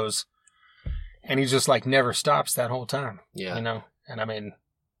solos. And he just like never stops that whole time. Yeah. You know? And I mean,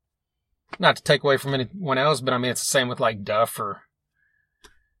 not to take away from anyone else, but I mean, it's the same with like Duff or,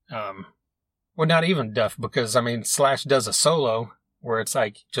 well, not even Duff, because I mean, Slash does a solo where it's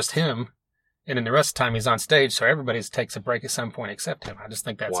like just him, and then the rest of the time he's on stage, so everybody takes a break at some point except him. I just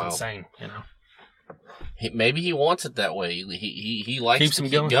think that's insane, you know. Maybe he wants it that way. He likes Keeps to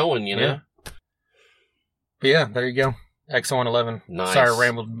him keep going, you know. Yeah. But yeah, there you go. X111. Nice. Sorry I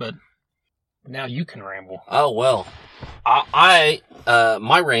rambled, but now you can ramble. Oh well, I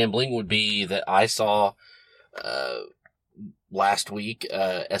my rambling would be that I saw last week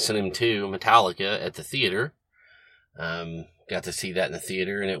S&M2 Metallica at the theater. Got to see that in the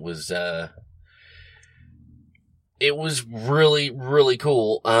theater, and it was really, really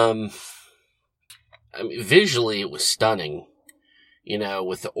cool. I mean, visually it was stunning, you know,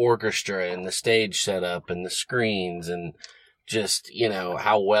 with the orchestra and the stage setup and the screens and just, you know,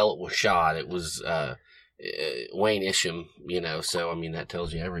 how well it was shot. It was Wayne Isham, you know, so I mean that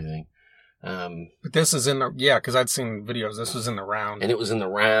tells you everything. But this is in the because I'd seen videos. This was in the round, and it was in the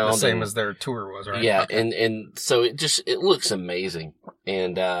round, the same as their tour was, right? Yeah, okay. and so it looks amazing,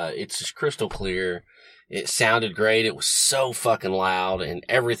 and it's just crystal clear. It sounded great. It was so fucking loud, and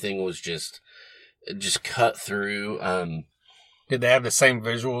everything was just cut through. Did they have the same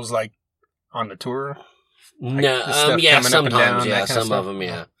visuals like on the tour? Like no, yeah, sometimes, yeah, some of them,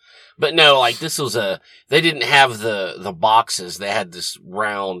 yeah. But no, like this was they didn't have the boxes. They had these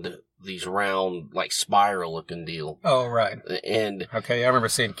round, like spiral looking deal. Oh, right. And okay, I remember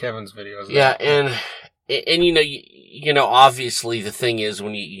seeing Kevin's videos. Yeah, and you know, obviously the thing is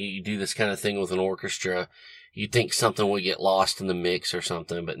when you do this kind of thing with an orchestra, you think something would get lost in the mix or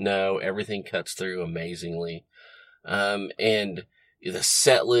something, but no, everything cuts through amazingly. And the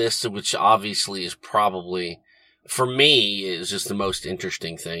set list, which obviously is probably, for me, is just the most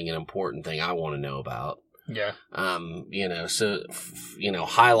interesting thing and important thing I want to know about. Yeah. You know, so, you know,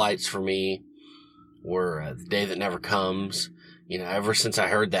 highlights for me were The Day That Never Comes. You know, ever since I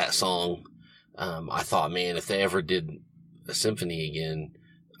heard that song, I thought, man, if they ever did a symphony again,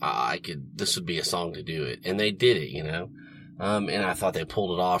 this would be a song to do it. And they did it, you know. And I thought they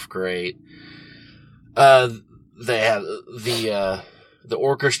pulled it off great. They have the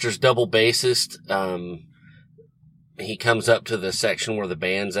orchestra's double bassist. He comes up to the section where the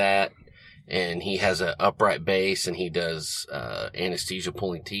band's at, and he has an upright bass, and he does anesthesia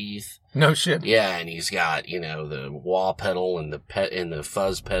pulling teeth. No shit. Yeah, and he's got, you know, the wah pedal and the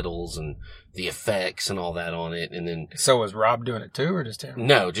fuzz pedals and the effects and all that on it. And then so was Rob doing it too, or just him?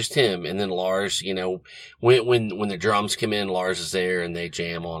 No, just him. And then Lars, you know, when the drums come in, Lars is there and they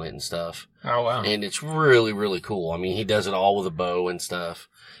jam on it and stuff. Oh wow! And it's really, really cool. I mean, he does it all with a bow and stuff.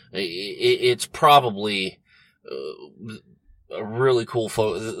 It's probably a really cool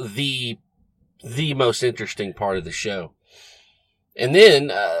the most interesting part of the show. And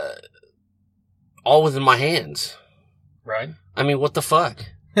then all within my hands. Right. I mean, what the fuck?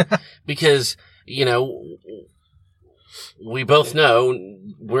 Because, you know, we both know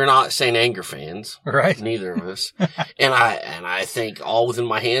we're not Saint Anger fans. Right. Neither of us. and I think All Within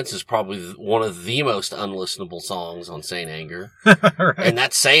My Hands is probably one of the most unlistenable songs on Saint Anger. Right. And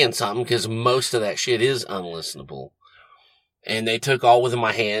that's saying something because most of that shit is unlistenable. And they took All Within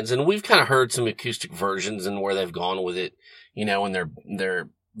My Hands, and we've kind of heard some acoustic versions and where they've gone with it, you know, and they're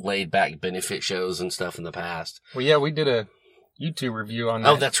laid back benefit shows and stuff in the past. Well, yeah, we did a YouTube review on that.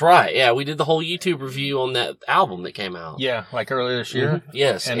 Oh, that's right. Yeah, we did the whole YouTube review on that album that came out. Yeah, like earlier this year. Mm-hmm.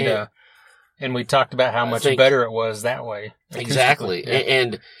 Yes. And we talked about how much better it was that way. Exactly. Yeah.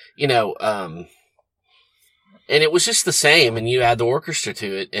 And, you know, and it was just the same, and you add the orchestra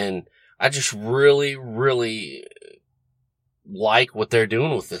to it, and I just really, really like what they're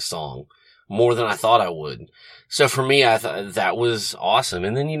doing with this song more than I thought I would. So for me, I thought that was awesome.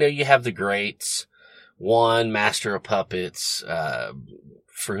 And then, you know, you have the greats. One, Master of Puppets,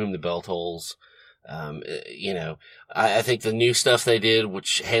 For Whom the Bell Tolls. You know, I think the new stuff they did,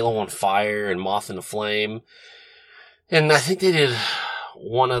 which Halo on Fire and Moth in the Flame. And I think they did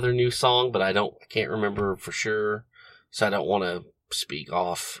one other new song, but I can't remember for sure. So I don't want to speak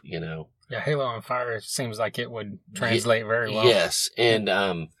off, you know. Yeah, Halo on Fire seems like it would translate very well. Yes. And,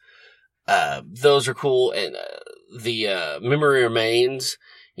 those are cool. And, the Memory Remains,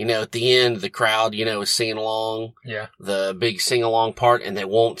 you know, at the end, the crowd, you know, is singing along. Yeah. The big sing along part, and they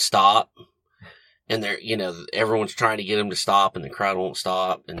won't stop. And they're, you know, everyone's trying to get them to stop, and the crowd won't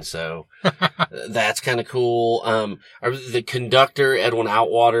stop. And so that's kind of cool. The conductor, Edwin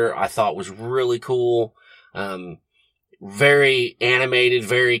Outwater, I thought was really cool. Very animated,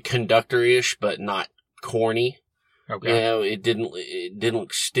 very conductor-ish, but not corny. Okay. You know, it didn't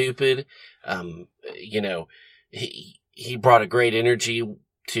look stupid. You know, he brought a great energy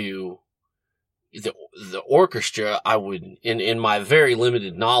to the orchestra. I would, in my very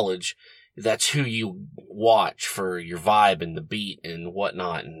limited knowledge, that's who you watch for your vibe and the beat and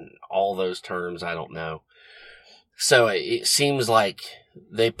whatnot and all those terms. I don't know. So it seems like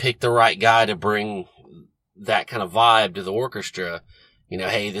they picked the right guy to bring that kind of vibe to the orchestra. You know,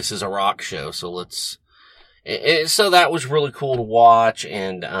 hey, this is a rock show, so let's. So that was really cool to watch.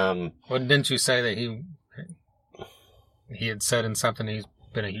 And well, didn't you say that he had said in something he's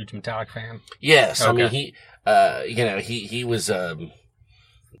been a huge Metallica fan? Yes, okay. I mean he was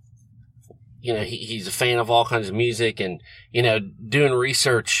you know, he's a fan of all kinds of music, and you know, doing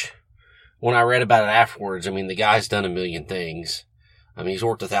research. When I read about it afterwards, I mean, the guy's done a million things. I mean, he's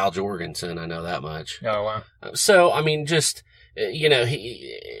worked with Al Jorgensen. I know that much. Oh wow! So I mean, just you know,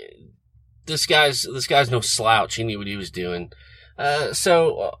 this guy's no slouch. He knew what he was doing.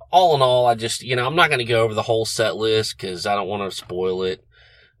 So all in all, I just, you know, I'm not going to go over the whole set list because I don't want to spoil it.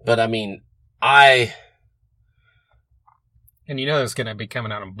 But I mean, and you know it's going to be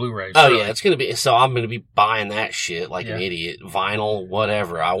coming out on Blu-ray. Oh, yeah, it's going to be. So I'm going to be buying that shit like an idiot. Vinyl,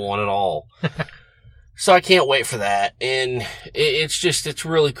 whatever. I want it all. So I can't wait for that. And it's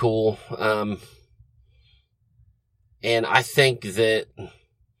really cool. And I think that,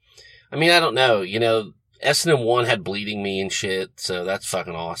 I mean, I don't know. You know, S&M 1 had Bleeding Me and shit. So that's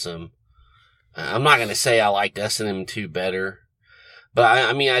fucking awesome. I'm not going to say I liked S&M 2 better. But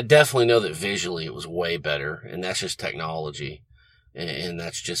I mean, I definitely know that visually it was way better, and that's just technology, and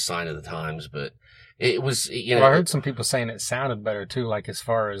that's just sign of the times. But it was, you know. Well, I heard some people saying it sounded better too, like as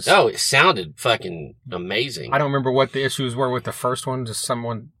far as. Oh, it sounded fucking amazing. I don't remember what the issues were with the first one. Just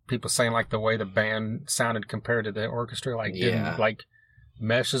people saying like the way the band sounded compared to the orchestra, like didn't like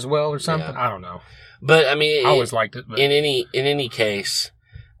mesh as well or something. Yeah. I don't know. But I mean, I always liked it. But. In any case,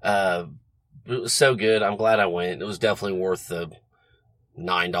 it was so good. I'm glad I went. It was definitely worth the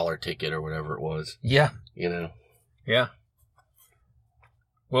 $9 ticket or whatever it was. Yeah. You know? Yeah.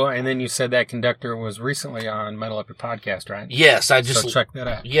 Well, and then you said that conductor was recently on Metal Up Your Podcast, right? Yes, I just... So check that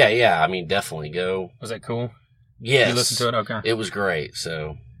out. Yeah. I mean, definitely go. Was that cool? Yes. You listened to it? Okay. It was great,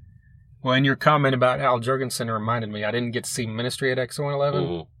 so... Well, and your comment about Al Jorgensen reminded me, I didn't get to see Ministry at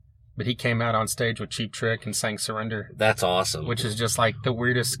X111, but he came out on stage with Cheap Trick and sang Surrender. That's awesome. Which is just like the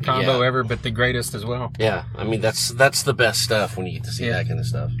weirdest combo ever, but the greatest as well. Yeah, I mean, that's the best stuff when you get to see that kind of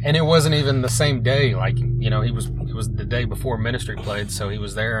stuff. And it wasn't even the same day. Like, you know, it was the day before Ministry played, so he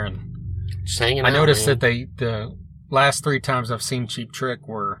was there. And just hanging out. I noticed that the last 3 times I've seen Cheap Trick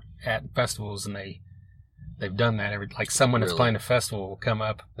were at festivals, and they've done that. Like someone that's playing a festival will come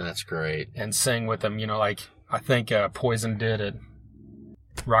up. That's great. And sing with them, you know, like I think Poison did it.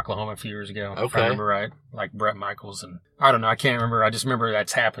 Rocklahoma a few years ago, if I remember right. Like Bret Michaels, and I don't know, I can't remember. I just remember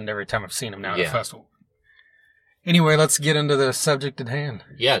that's happened every time I've seen him now at a festival. Anyway, let's get into the subject at hand.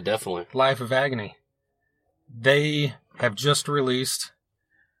 Yeah, definitely. Life of Agony. They have just released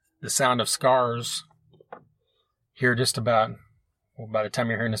The Sound of Scars here just about, well, by the time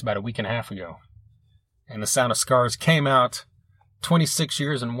you're hearing this, about a week and a half ago. And The Sound of Scars came out 26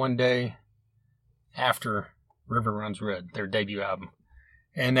 years and 1 day after River Runs Red, their debut album.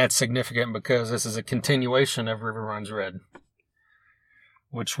 And that's significant because this is a continuation of River Runs Red,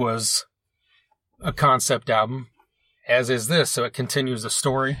 which was a concept album. as is this, so it continues the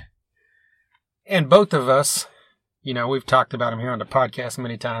story. And both of us, you know, we've talked about him here on the podcast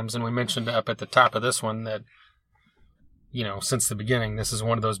many times, and we mentioned up at the top of this one that, you know, since the beginning, this is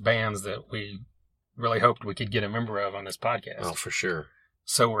one of those bands that we really hoped we could get a member of on this podcast. Oh, for sure.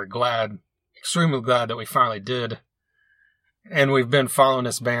 So we're glad, extremely glad that we finally did. And we've been following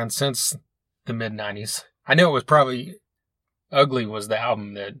this band since the mid-90s. I know it was probably Ugly was the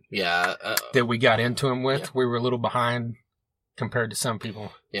album that that we got into them with. Yeah. We were a little behind compared to some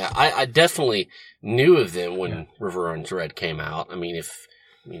people. Yeah, I definitely knew of them when River Runs Red came out. I mean,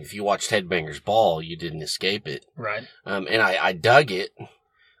 if you watched Headbangers Ball, you didn't escape it. Right. And I dug it.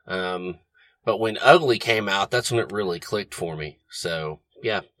 But when Ugly came out, that's when it really clicked for me. So,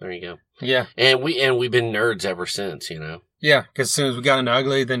 yeah, there you go. Yeah. And we've been nerds ever since, you know. Yeah, because as soon as we got into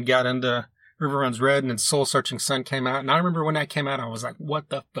Ugly, then got into River Runs Red, and then Soul Searching Sun came out. And I remember when that came out, I was like, what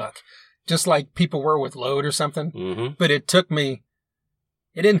the fuck? Just like people were with Load or something. Mm-hmm. But it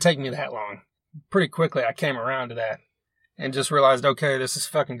didn't take me that long. Pretty quickly, I came around to that and just realized, okay, this is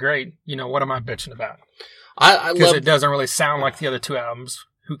fucking great. You know, what am I bitching about? Because it doesn't really sound like the other two albums.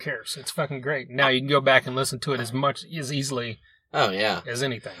 Who cares? It's fucking great. Now you can go back and listen to it as easily as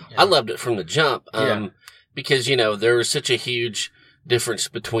anything. You know? I loved it from the jump. Because, you know, there was such a huge difference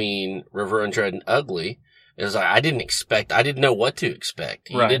between River Runs Red and Ugly. It was like, I didn't know what to expect.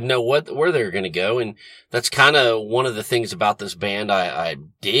 You didn't know where they were going to go. And that's kind of one of the things about this band I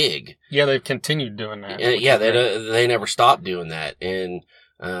dig. Yeah, they've continued doing that. They never stopped doing that. And,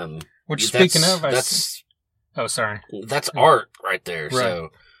 which speaking of, sorry. That's art right there. Right. So,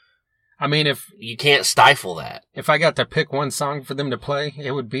 I mean, if you can't stifle that. If I got to pick one song for them to play,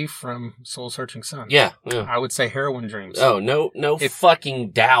 it would be from Soul Searching Sun. Yeah. I would say Heroin Dreams. Oh, no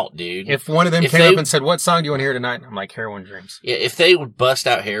fucking doubt, dude. If one of them came up and said, what song do you want to hear tonight? I'm like, Heroin Dreams. Yeah, if they would bust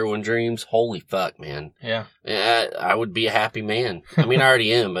out Heroin Dreams, holy fuck, man. Yeah. I would be a happy man. I mean, I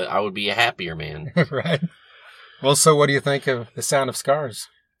already am, but I would be a happier man. Right. Well, so what do you think of The Sound of Scars?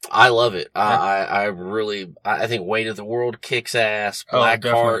 I love it. I think Weight of the World kicks ass. Black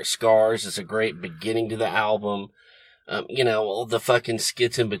Heart, Scars is a great beginning to the album. You know, all the fucking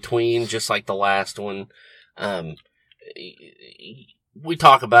skits in between, just like the last one. We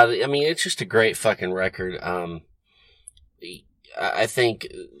talk about it. I mean, it's just a great fucking record. I think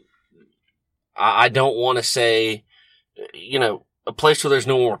I don't want to say, you know, A Place Where There's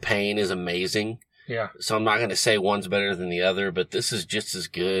No More Pain is amazing. Yeah. So I'm not going to say one's better than the other, but this is just as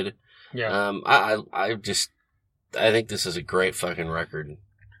good. Yeah. I think this is a great fucking record.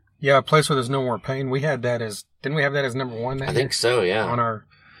 Yeah, A Place Where There's No More Pain. Didn't we have that as number one that year? I think so, yeah. On our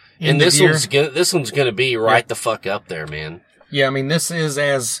this one's gonna be right the fuck up there, man. Yeah, I mean, this is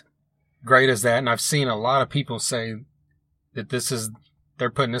as great as that, and I've seen a lot of people say that they're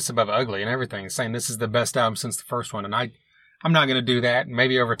putting this above Ugly and everything, saying this is the best album since the first one, and I'm not going to do that.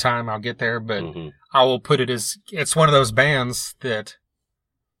 Maybe over time I'll get there, but I will put it as, it's one of those bands that,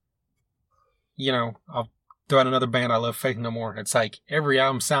 you know, I'll throw out another band I love, Faith No More. It's like every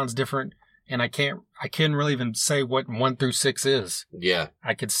album sounds different, and I can't really even say what 1 through 6 is. Yeah.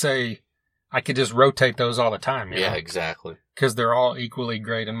 I could just rotate those all the time. Yeah, exactly. Because they're all equally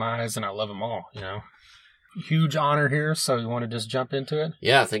great in my eyes, and I love them all, you know. Huge honor here, so you want to just jump into it?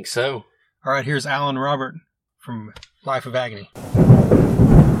 Yeah, I think so. All right, here's Alan Robert from Life of Agony.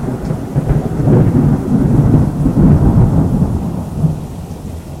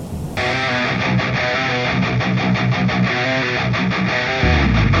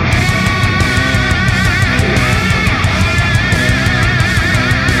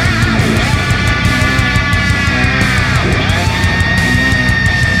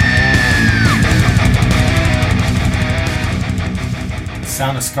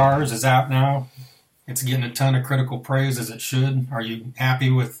 Sound of Scars is out now. It's getting a ton of critical praise, as it should. Are you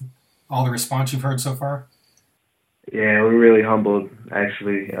happy with all the response you've heard so far? Yeah, we're really humbled,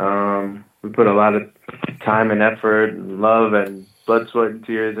 actually. We put a lot of time and effort and love and blood, sweat, and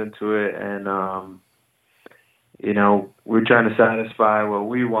tears into it. And, you know, we're trying to satisfy what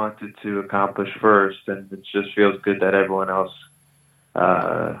we wanted to accomplish first. And it just feels good that everyone else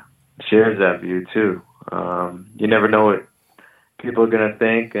shares that view, too. You never know what people are going to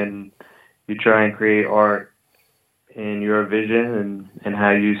think, and you try and create art in your vision and how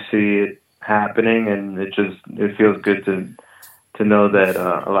you see it happening, and it feels good to know that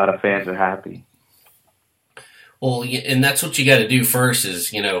a lot of fans are happy. Well, and that's what you got to do first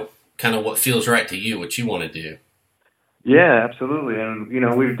is, you know, kind of what feels right to you, what you want to do. Yeah, absolutely. And, you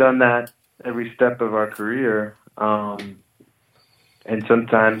know, we've done that every step of our career, and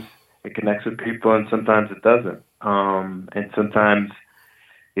sometimes it connects with people and sometimes it doesn't. And sometimes,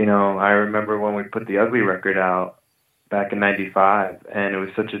 you know, I remember when we put the Ugly record out, back in '95, and it was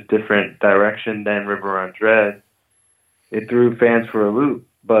such a different direction than River Runs Red. It threw fans for a loop.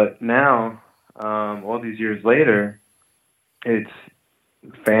 But now, all these years later, it's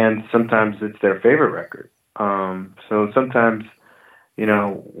fans. Sometimes it's their favorite record. So sometimes, you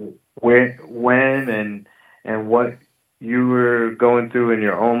know, when and what you were going through in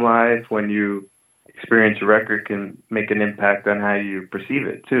your own life when you experience a record can make an impact on how you perceive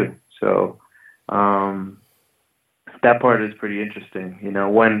it too. So that part is pretty interesting. You know,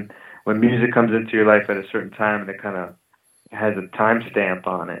 when music comes into your life at a certain time, and it kind of has a timestamp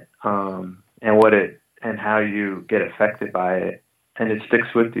on it, and how you get affected by it, and it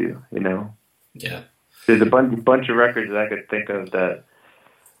sticks with you. You know. Yeah. There's a bunch of records that I could think of that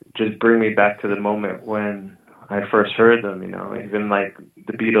just bring me back to the moment when I first heard them. You know, even like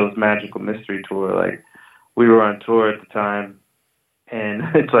the Beatles' Magical Mystery Tour. Like, we were on tour at the time, and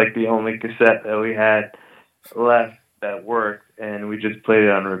it's like the only cassette that we had left that worked, and we just played it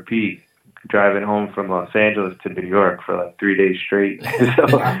on repeat, driving home from Los Angeles to New York for like 3 days straight.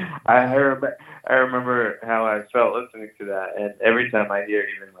 So I remember how I felt listening to that, and every time I hear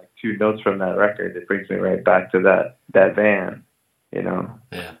even like 2 notes from that record, it brings me right back to that van, you know.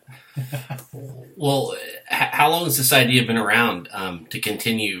 Yeah. Well, how long has this idea been around to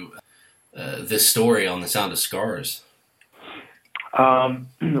continue this story on the Sound of Scars?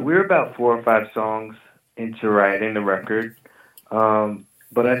 We were about 4 or 5 songs into writing the record,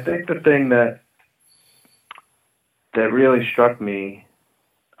 but I think the thing that really struck me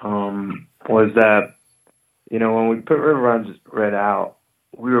was that, you know, when we put River Runs Red out,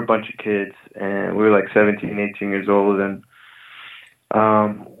 we were a bunch of kids, and we were like 17, 18 years old, and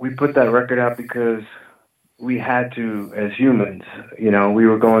we put that record out because we had to, as humans. You know, we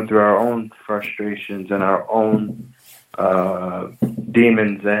were going through our own frustrations and our own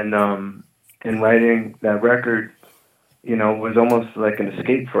demons, and writing that record, you know, was almost like an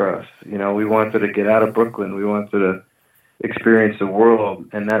escape for us. You know, we wanted to get out of Brooklyn. We wanted to experience the world,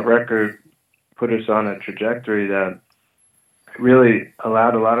 and that record put us on a trajectory that really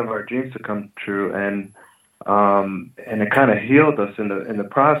allowed a lot of our dreams to come true, and it kind of healed us in the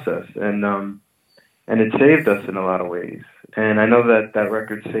process, and it saved us in a lot of ways. And I know that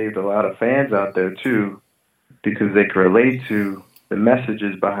record saved a lot of fans out there too, because they could relate to the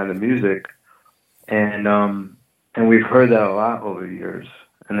messages behind the music, and we've heard that a lot over the years.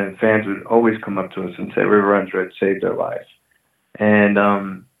 And then fans would always come up to us and say, River Runs Red saved their life. And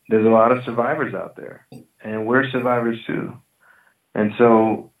there's a lot of survivors out there, and we're survivors too. And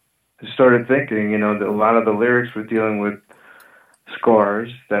so I started thinking, you know, that a lot of the lyrics were dealing with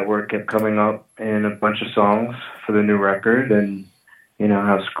scars that kept coming up in a bunch of songs for the new record, and, you know,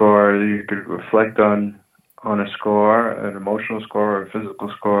 how scars, you could reflect on a scar, an emotional scar or a physical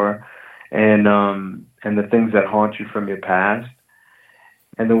scar, and the things that haunt you from your past.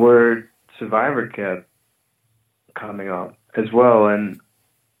 And the word survivor kept coming up as well. And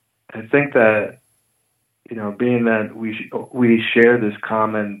I think that, you know, being that we share this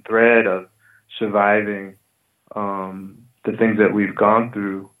common thread of surviving the things that we've gone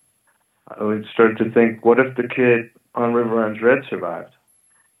through, I would start to think, what if the kid on River Runs Red survived?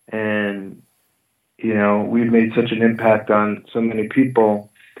 And, you know, we've made such an impact on so many people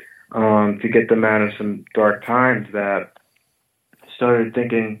to get them out of some dark times, that I started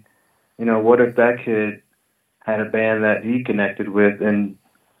thinking, you know, what if that kid had a band that he connected with and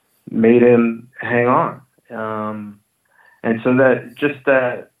made him hang on? And so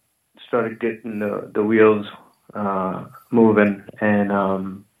that started getting the wheels moving,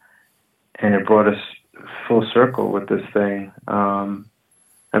 and it brought us full circle with this thing. I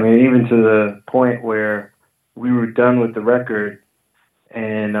mean, even to the point where we were done with the record,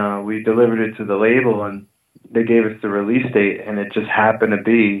 and we delivered it to the label, and they gave us the release date, and it just happened to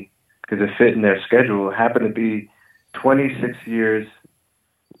be, because it fit in their schedule, it happened to be 26 years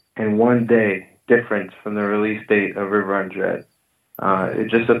and 1 day difference from the release date of River Runs Red. It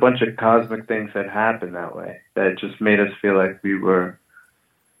just a bunch of cosmic things that happened that way, that just made us feel like we were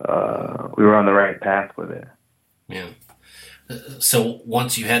on the right path with it. Yeah. So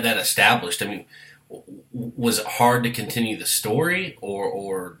once you had that established, I mean, was it hard to continue the story,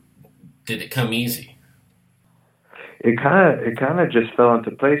 or did it come easy? It kind of just fell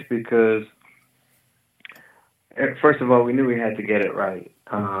into place, because first of all, we knew we had to get it right.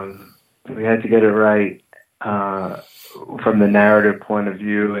 We had to get it right from the narrative point of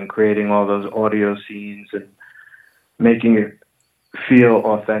view, and creating all those audio scenes and making it feel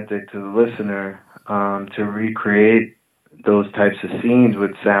authentic to the listener, to recreate those types of scenes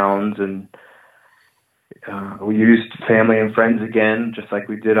with sounds. And we used family and friends again, just like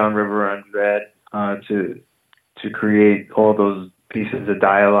we did on River Runs Red, to create all those pieces of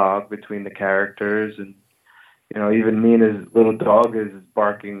dialogue between the characters, and even Nina's little dog is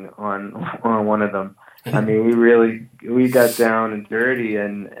barking on one of them. I mean, we got down and dirty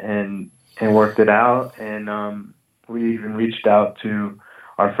and worked it out, and we even reached out to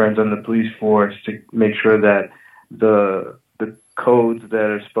our friends on the police force to make sure that the codes that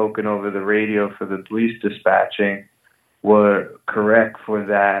are spoken over the radio for the police dispatching were correct for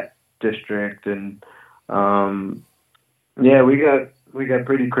that district. And we got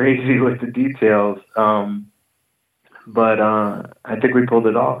pretty crazy with the details, but I think we pulled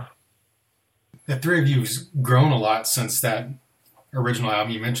it off. The three of you've grown a lot since that original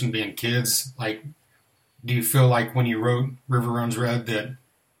album. You mentioned being kids. Like, do you feel like when you wrote River Runs Red that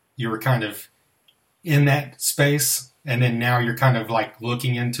you were kind of in that space, and then now you're kind of like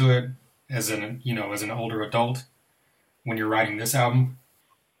looking into it as an older adult when you're writing this album?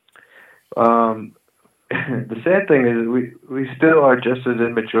 The sad thing is we still are just as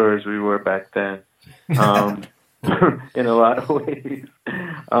immature as we were back then, in a lot of ways.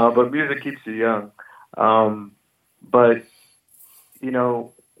 But music keeps you young. But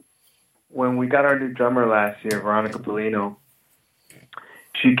when we got our new drummer last year, Veronica Polino,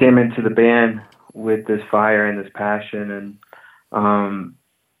 she came into the band with this fire and this passion, and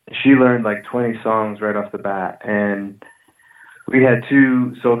she learned like 20 songs right off the bat. And we had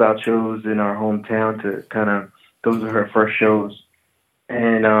 2 sold-out shows in our hometown those were her first shows.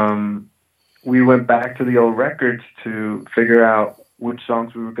 And we went back to the old records to figure out which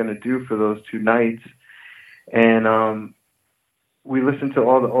songs we were going to do for those 2 nights. And we listened to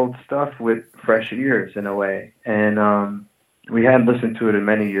all the old stuff with fresh ears in a way. And we hadn't listened to it in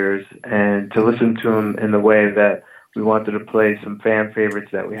many years. And to listen to them in the way that we wanted to play some fan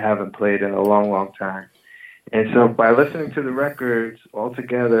favorites that we haven't played in a long, long time. And so by listening to the records all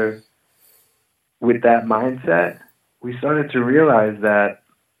together with that mindset, we started to realize that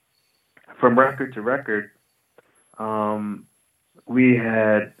from record to record, we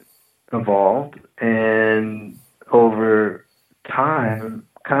had evolved and over time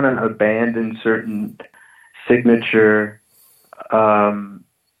kind of abandoned certain signature songwriting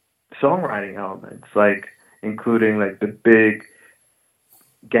elements, like including like the big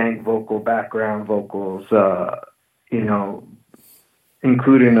gang vocal, background vocals,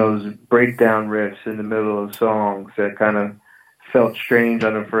 including those breakdown riffs in the middle of songs that kind of felt strange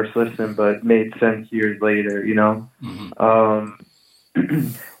on the first listen, but made sense years later, Mm-hmm.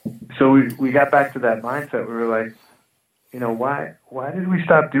 So we got back to that mindset. We were like, why did we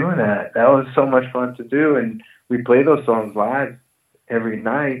stop doing that? That was so much fun to do. And we play those songs live every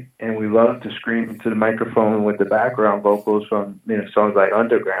night, and we love to scream into the microphone with the background vocals from songs like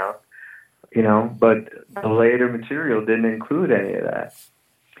Underground, but the later material didn't include any of that.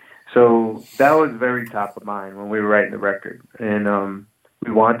 So that was very top of mind when we were writing the record, and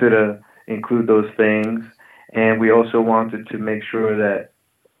we wanted to include those things, and we also wanted to make sure that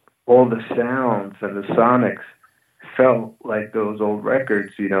all the sounds and the sonics felt like those old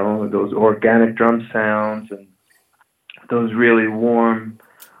records, those organic drum sounds and those really warm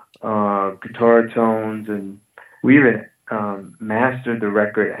guitar tones. And we even mastered the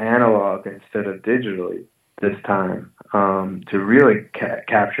record analog instead of digitally this time to really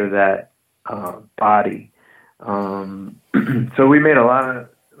capture that body. So we made a lot of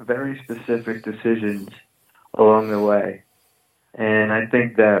very specific decisions along the way. And I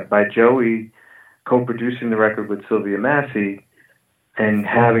think that by Joey co-producing the record with Sylvia Massey and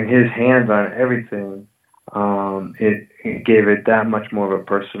having his hands on everything, it gave it that much more of a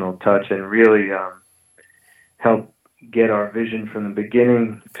personal touch and really helped get our vision from the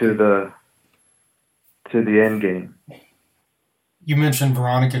beginning to the end game. You mentioned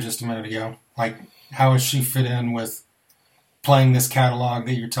Veronica just a minute ago. Like, how does she fit in with playing this catalog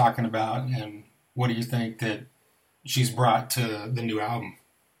that you're talking about, and what do you think that she's brought to the new album?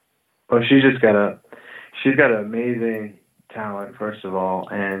 Well, she's got an amazing talent, first of all,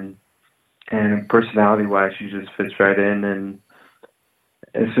 and personality-wise, she just fits right in. And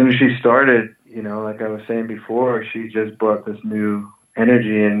as soon as she started, like I was saying before, she just brought this new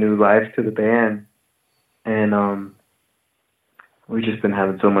energy and new life to the band. And we've just been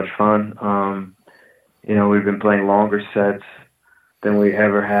having so much fun. We've been playing longer sets than we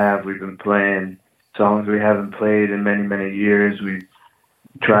ever have. We've been playing songs we haven't played in many, many years. We've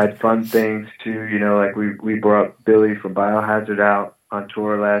tried fun things too, like we brought Billy from Biohazard out on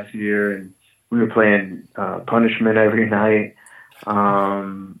tour last year, and we were playing Punishment every night.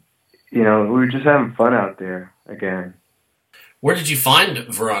 We were just having fun out there again. Where did you find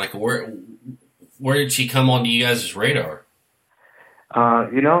Veronica? Where did she come onto you guys' radar?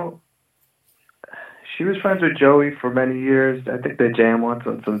 she was friends with Joey for many years. I think they jam once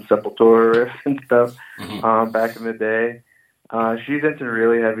on some Sepultura riffs and stuff back in the day. She's into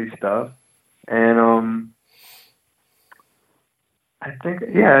really heavy stuff, and I think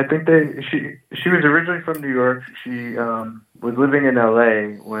she was originally from New York. She was living in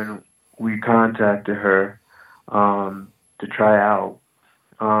LA when we contacted her to try out.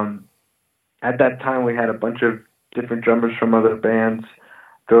 At that time, we had a bunch of different drummers from other bands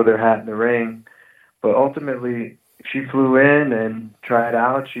throw their hat in the ring, but ultimately she flew in and tried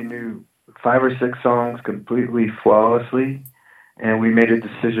out. She knew 5 or 6 songs completely flawlessly, and we made a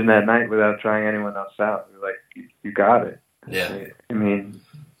decision that night without trying anyone else out. We were like, you got it. Yeah. I mean,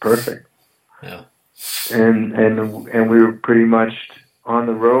 perfect. Yeah. And we were pretty much on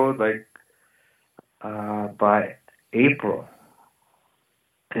the road like by April,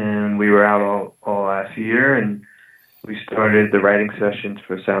 and we were out all last year, and we started the writing sessions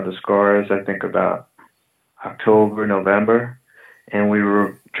for Sound of Scars, I think about October, November, and we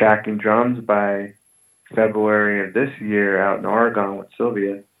were tracking drums by February of this year out in Oregon with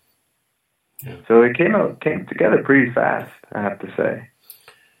Sylvia. Yeah. So it came together pretty fast, I have to say.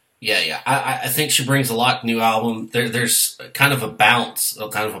 Yeah. I think she brings a lot to the new album. There's kind of a bounce,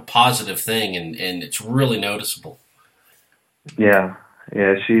 kind of a positive thing, and it's really noticeable. Yeah.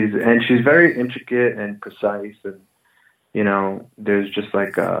 She's very intricate and precise, and there's just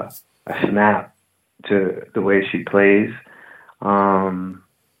like a snap to the way she plays. Her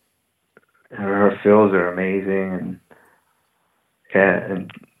fills are amazing,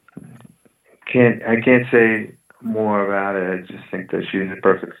 and I can't say more about it. I just think that she's a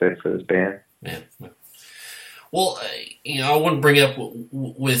perfect fit for this band. Yeah. Well, I want to bring up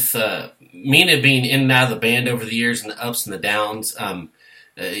with Mina being in and out of the band over the years and the ups and the downs.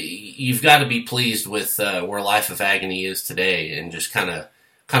 You've got to be pleased with where Life of Agony is today, and just kind of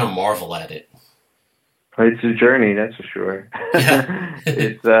marvel at it. It's a journey, that's for sure. Yeah.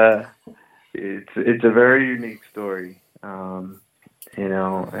 It's a very unique story, and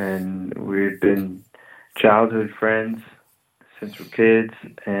we've been childhood friends since we're kids,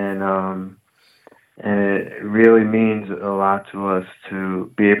 and it really means a lot to us to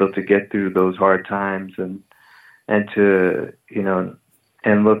be able to get through those hard times and to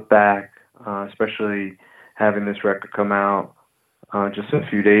and look back, especially having this record come out just a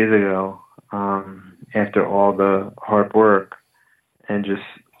few days ago, after all the hard work, and just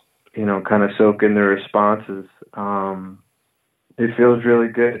kind of soak in the responses. It feels really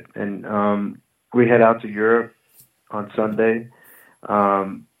good, and we head out to Europe on Sunday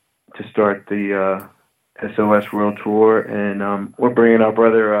to start the SOS World Tour, and we're bringing our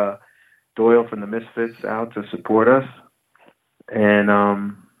brother Doyle from the Misfits out to support us, and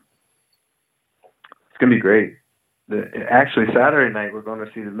it's gonna be great. Actually, Saturday night we're going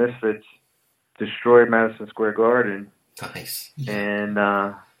to see the Misfits destroy Madison Square Garden. Nice. And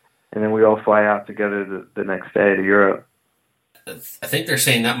then we all fly out together the next day to Europe. I think they're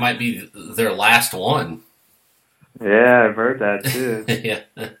saying that might be their last one. Yeah, I've heard that too. Yeah.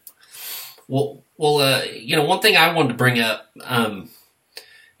 Well, one thing I wanted to bring up,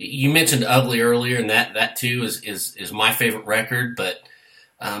 you mentioned Ugly earlier, and that too is my favorite record, but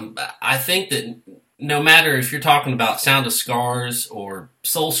I think that no matter if you're talking about Sound of Scars or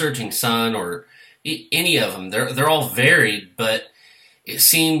Soul Searching Sun or any of them, they're all varied, but it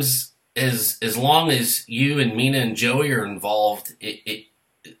seems as long as you and Mina and Joey are involved,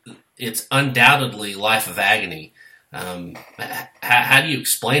 it's undoubtedly Life of Agony. How do you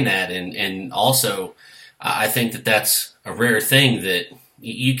explain that? And also, I think that that's a rare thing that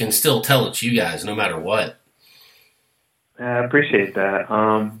you can still tell it's you guys no matter what. I appreciate that.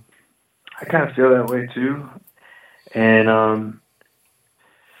 I kind of feel that way too. And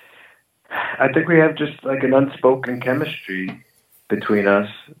I think we have just like an unspoken chemistry between us,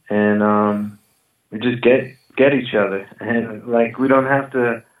 and we just get each other, and like we don't have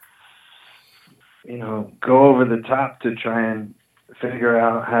to go over the top to try and figure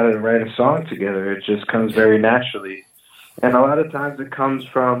out how to write a song together. It just comes very naturally, and a lot of times it comes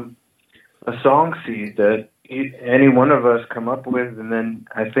from a song seed that any one of us come up with, and then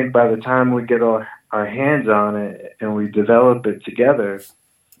I think by the time we get our hands on it and we develop it together,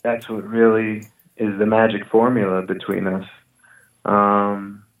 that's what really is the magic formula between us.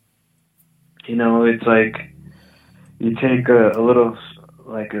 It's like you take a little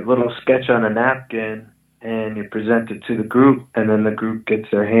sketch on a napkin and you present it to the group, and then the group gets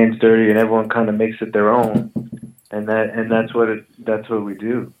their hands dirty and everyone kind of makes it their own, and that's what we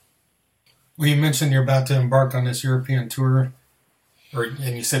do. Well, you mentioned you're about to embark on this European tour,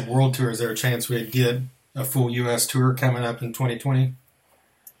 and you said world tour. Is there a chance we'd get a full U.S. tour coming up in 2020?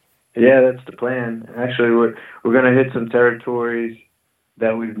 Yeah, that's the plan. Actually, we're going to hit some territories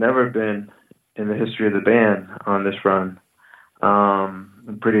that we've never been in the history of the band on this run.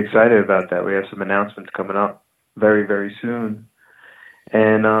 I'm pretty excited about that. We have some announcements coming up very, very soon.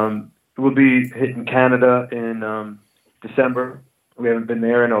 And we'll be hitting Canada in December. We haven't been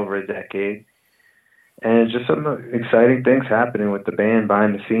there in over a decade. And just some exciting things happening with the band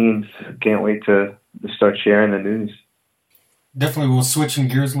behind the scenes. Can't wait to start sharing the news. Definitely, we'll switching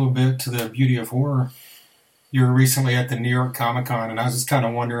gears a little bit to the beauty of horror. You were recently at the New York Comic Con, and I was just kind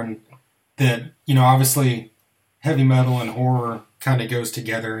of wondering that, obviously heavy metal and horror kind of goes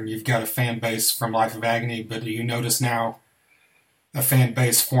together, and you've got a fan base from Life of Agony, but do you notice now a fan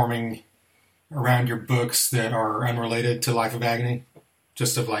base forming around your books that are unrelated to Life of Agony?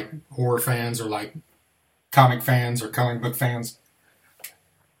 Just of like horror fans or like comic fans or coloring book fans?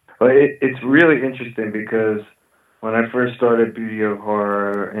 Well, it's really interesting because when I first started Beauty of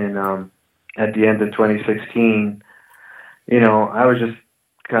Horror at the end of 2016, I was just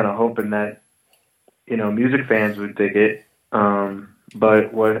kind of hoping that, music fans would dig it.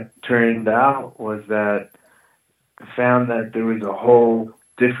 But what turned out was that I found that there was a whole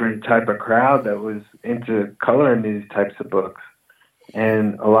different type of crowd that was into coloring these types of books.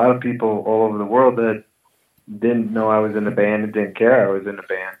 And a lot of people all over the world that didn't know I was in a band and didn't care I was in a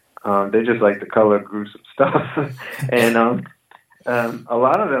band. They just like to color gruesome stuff. And a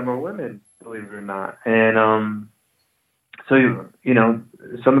lot of them are women, believe it or not. And so,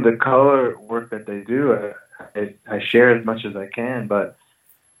 some of the color work that they do, I share as much as I can, but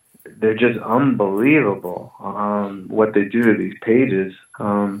they're just unbelievable what they do to these pages.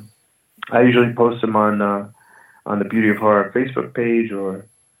 I usually post them on the Beauty of Horror Facebook page or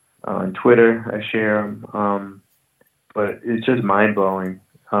on Twitter. I share them. But it's just mind-blowing,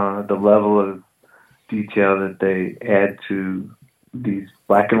 the level of detail that they add to these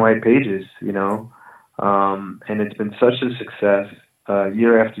black and white pages, and it's been such a success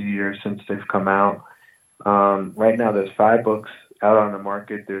year after year since they've come out. Right now there's 5 books out on the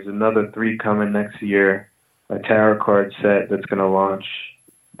market. There's another 3 coming next year, a tarot card set that's going to launch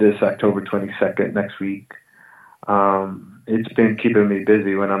this October 22nd next week. It's been keeping me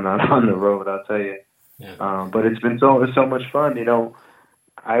busy when I'm not on the road, I'll tell you. Yeah. But it's been so much fun.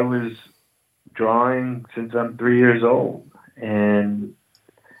 I was drawing since I'm 3 years old, and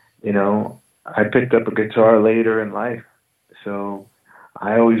I picked up a guitar later in life. So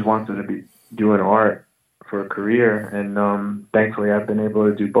I always wanted to be doing art for a career, and thankfully I've been able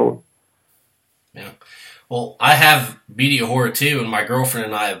to do both. Yeah. Well, I have Beauty of Horror too, and my girlfriend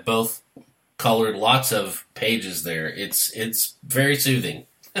and I have both colored lots of pages there. It's very soothing.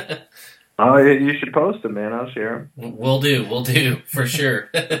 Oh, you should post them, man. I'll share them. We'll do for sure.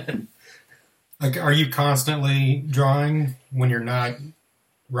 Like, are you constantly drawing when you're not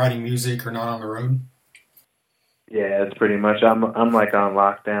writing music or not on the road? Yeah, it's pretty much. I'm like on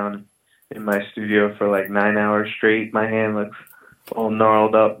lockdown in my studio for like 9 hours straight. My hand looks all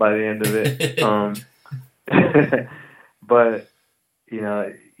gnarled up by the end of it. But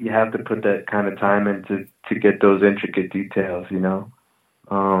you have to put that kind of time in to get those intricate details.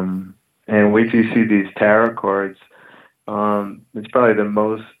 And wait till you see these tarot cards. It's probably the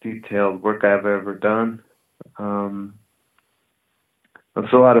most detailed work I've ever done.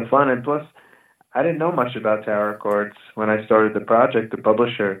 It's a lot of fun, and plus, I didn't know much about tarot cards when I started the project. The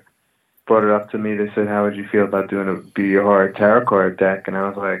publisher brought it up to me. They said, "How would you feel about doing a Beauty of Horror tarot card deck?" And I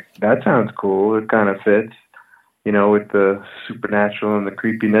was like, "That sounds cool. It kind of fits, with the supernatural and the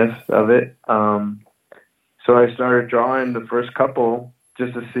creepiness of it." So I started drawing the first couple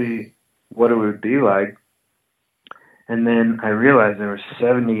just to see what it would be like. And then I realized there were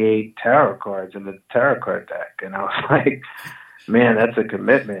 78 tarot cards in the tarot card deck, and I was like, "Man, that's a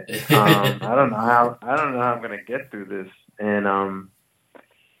commitment." I don't know how I'm gonna get through this. And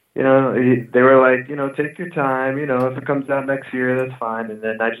they were like, "Take your time. If it comes out next year, that's fine." And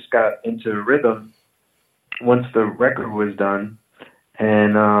then I just got into rhythm once the record was done,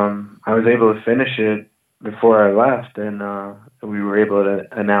 and I was able to finish it before I left, and we were able to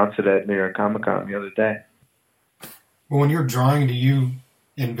announce it at New York Comic Con the other day. Well, when you're drawing, do you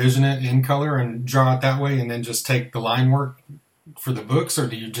envision it in color and draw it that way and then just take the line work for the books, or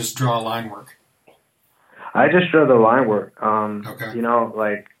do you just draw line work? I just draw the line work. Okay.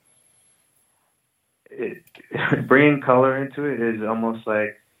 Bringing color into it is almost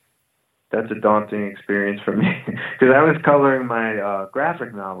like that's a daunting experience for me because I was coloring my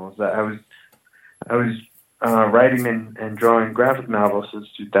graphic novels. I was writing and drawing graphic novels since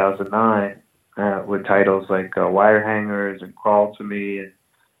 2009 with titles like Wire Hangers and Crawl to Me and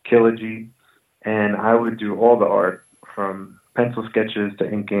Kilogy, and I would do all the art from pencil sketches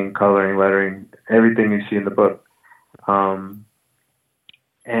to inking, coloring, lettering, everything you see in the book. And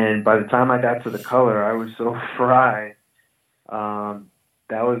by the time I got to the color, I was so fried. That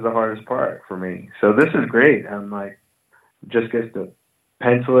was the hardest part for me. So this is great. I'm like, just get to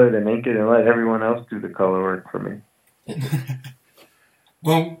pencil it and ink it and let everyone else do the color work for me.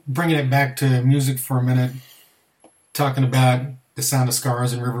 Well, bringing it back to music for a minute, talking about The Sound of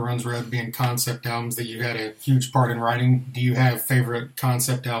Scars and River Runs Red being concept albums that you had a huge part in writing. Do you have favorite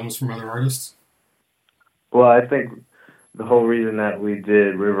concept albums from other artists? Well, I think the whole reason that we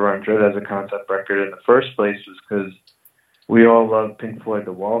did River Runs Red as a concept record in the first place was because we all love Pink Floyd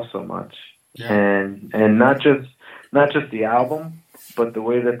The Wall so much. Yeah. And not just the album, but the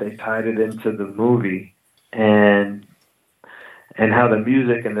way that they tied it into the movie and how the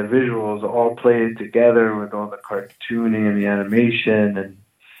music and the visuals all played together with all the cartooning and the animation and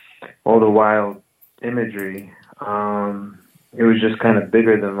all the wild imagery. It was just kind of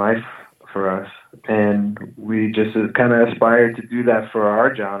bigger than life for us. And we just kind of aspired to do that for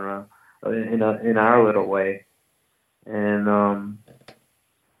our genre in our little way. And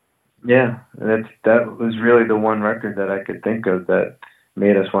that was really the one record that I could think of that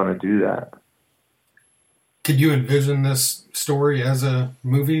made us want to do that. Could you envision this story as a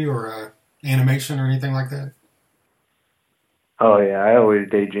movie or a animation or anything like that? Oh yeah, I always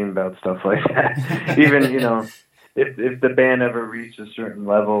daydream about stuff like that. Even, if the band ever reached a certain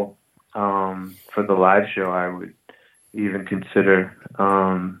level for the live show, I would even consider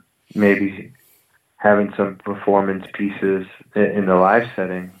maybe having some performance pieces in the live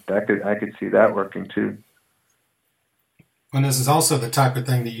setting. I could see that working too. And this is also the type of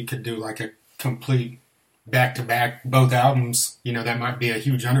thing that you could do like a complete back-to-back, both albums. That might be a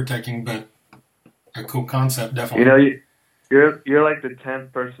huge undertaking, but a cool concept, definitely. You're like the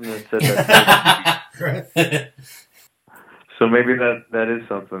 10th person that said that. Right. So maybe that is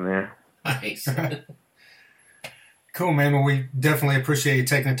something there. Nice. Cool, man. Well, we definitely appreciate you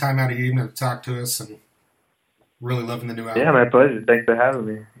taking the time out of your evening to talk to us and really loving the new album. Yeah, my pleasure. Thanks for having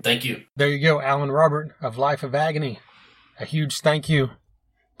me. Thank you. There you go, Alan Robert of Life of Agony. A huge thank you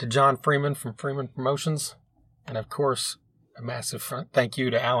to John Freeman from Freeman Promotions. And of course, a massive thank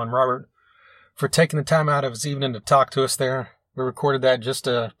you to Alan Robert for taking the time out of his evening to talk to us there. We recorded that just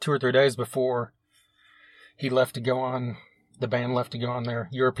 2 or 3 days before the band left to go on their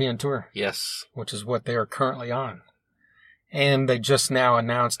European tour. Yes. Which is what they are currently on. And they just now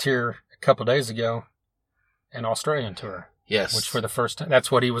announced here a couple days ago an Australian tour. Yes. Which for the first time, that's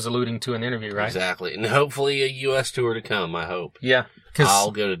what he was alluding to in the interview, right? Exactly. And hopefully a U.S. tour to come, I hope. Yeah.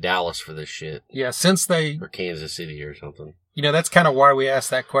 I'll go to Dallas for this shit. Yeah, or Kansas City or something. That's kind of why we asked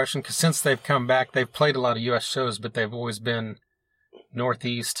that question, because since they've come back, they've played a lot of U.S. shows, but they've always been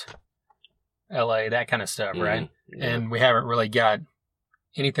Northeast, L.A., that kind of stuff, right? Yeah. And we haven't really got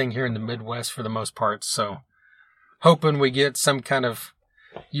anything here in the Midwest for the most part, so hoping we get some kind of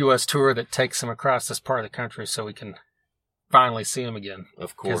U.S. tour that takes them across this part of the country so we can finally see them again.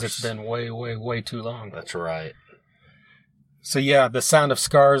 Of course. Because it's been way, way, way too long. That's right. So yeah, The Sound of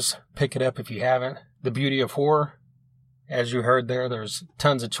Scars, pick it up if you haven't. The Beauty of Horror, as you heard there's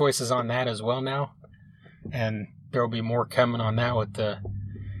tons of choices on that as well now. And there will be more coming on that with the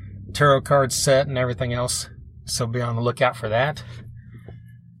tarot card set and everything else. So be on the lookout for that.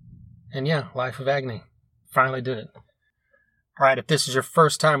 And yeah, Life of Agony. Finally did it. All right, if this is your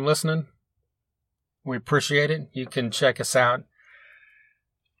first time listening, we appreciate it. You can check us out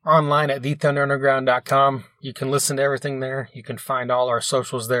online at thethunderunderground.com. You can listen to everything there. You can find all our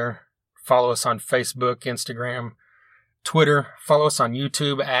socials there. Follow us on Facebook, Instagram, Twitter. Follow us on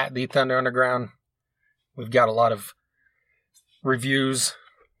YouTube at The Thunder Underground. We've got a lot of reviews,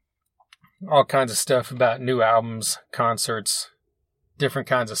 all kinds of stuff about new albums, concerts, different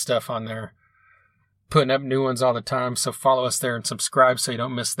kinds of stuff on there. Putting up new ones all the time, so follow us there and subscribe so you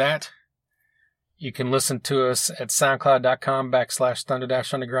don't miss that. You can listen to us at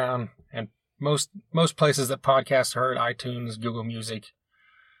soundcloud.com/thunder-underground and most places that podcasts are heard, iTunes, Google Music,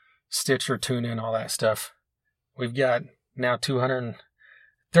 Stitcher, TuneIn, all that stuff. We've got now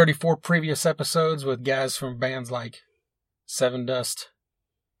 234 previous episodes with guys from bands like Seven Dust,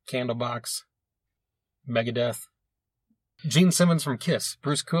 Candlebox, Megadeth, Gene Simmons from Kiss,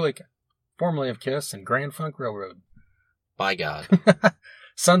 Bruce Kulick, formerly of Kiss, and Grand Funk Railroad. By God.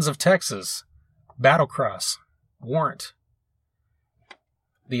 Sons of Texas, Battlecross, Warrant,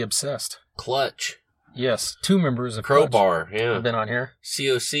 The Obsessed, Clutch. Yes, 2 members of Crowbar, Clutch yeah, have been on here.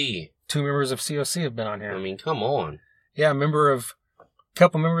 COC. 2 members of COC have been on here. I mean, come on. Yeah, a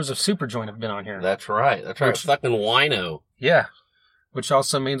couple members of Superjoint have been on here. That's right. Fucking wino. Yeah, which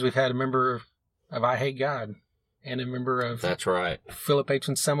also means we've had a member of I Hate God and a member of That's right. Philip H.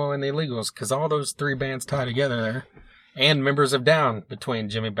 Anselmo and the Illegals, because all those three bands tie together there. And members of Down between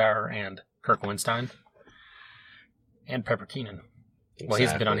Jimmy Bauer and Kirk Windstein. And Pepper Keenan. Exactly. Well,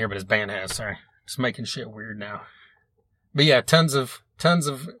 he's been on here, but his band has. Sorry. Just making shit weird now. But yeah, tons of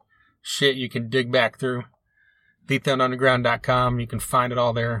shit you can dig back through. TheThunderground.com. You can find it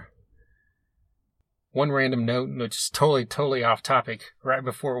all there. One random note, which is totally off topic. Right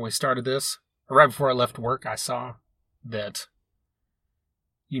before we started this, or right before I left work, I saw that,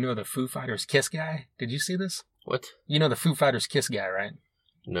 you know, the Foo Fighters Kiss guy. Did you see this? What? You know the Foo Fighters Kiss guy, right?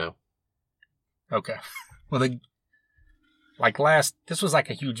 No. Okay. Well, this was like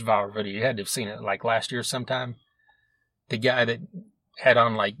a huge viral video. You had to have seen it like last year sometime. The guy that had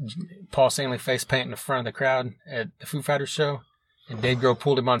on like Paul Stanley face paint in the front of the crowd at the Foo Fighters show, and Dave Grohl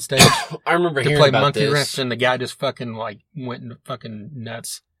pulled him on stage I remember to hearing play about Monkey this. Wrench, and the guy just fucking like went into fucking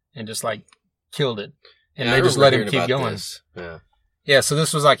nuts and just like killed it, and Yeah, they I just remember let him hearing keep about going. this. Yeah. Yeah, so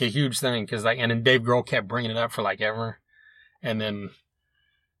this was like a huge thing because and then Dave Grohl kept bringing it up for like ever, and then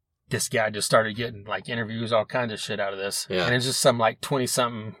this guy just started getting like interviews, all kinds of shit out of this, Yeah. and it's just some like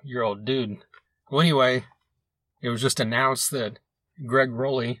 20-something-year-old dude. Well, anyway, it was just announced that Greg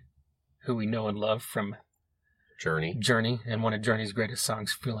Rowley, who we know and love from Journey. and one of Journey's greatest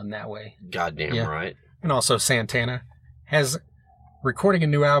songs, "Feeling That Way," Goddamn Yeah. right. and also Santana, has recording a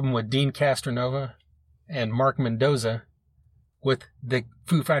new album with Dean Castronova and Mark Mendoza with the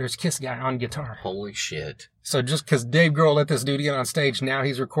Foo Fighters Kiss guy on guitar. Holy shit. So just because Dave Grohl let this dude get on stage, now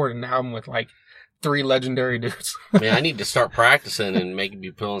he's recording an album with like 3 legendary dudes. Man, I need to start practicing and maybe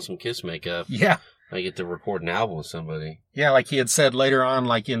be pulling some Kiss makeup. Yeah. I get to record an album with somebody. Yeah, like he had said later on,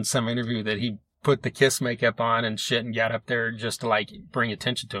 like in some interview, that he put the Kiss makeup on and shit and got up there just to like bring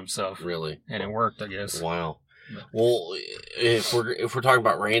attention to himself. Really? And it worked, I guess. Wow. Well, if we're talking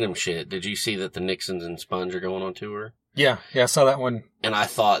about random shit, did you see that the Nixons and Sponge are going on tour? Yeah, I saw that one. And I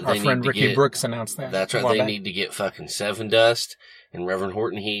thought Our they friend need to Ricky get, Brooks announced that. That's right. Well, They that- need to get fucking Seven Dust and Reverend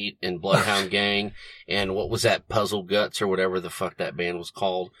Horton Heat and Bloodhound Gang and what was that, Puzzle Guts or whatever the fuck that band was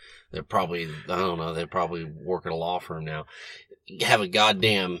called. They're probably, I don't know, they probably work at a law firm now. Have a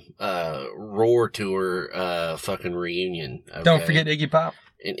goddamn Roar tour fucking reunion. Okay? Don't forget Iggy Pop.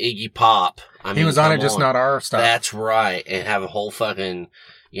 And Iggy Pop. I mean, He was on come it, just not our stuff. That's right. And have a whole fucking,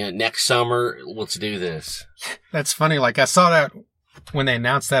 next summer, let's do this. That's funny. Like I saw that when they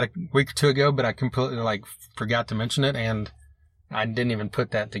announced that a week or two ago, but I completely like forgot to mention it, and I didn't even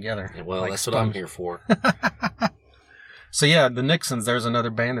put that together. Well, Like that's what I'm Sponge. here for. So yeah, the Nixons, there's another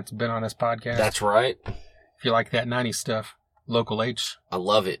band that's been on this podcast. That's right. If you like that 90s stuff, Local H, I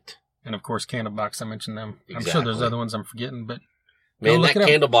love it. and of course Candlebox, I mentioned them. I'm sure Exactly. there's other ones I'm forgetting, but Man, look that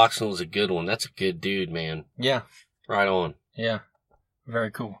it up. Candlebox one was a good one. That's a good dude, man. yeah, Right on. yeah,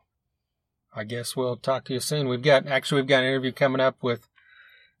 very cool. I guess we'll talk to you soon. We've got an interview coming up with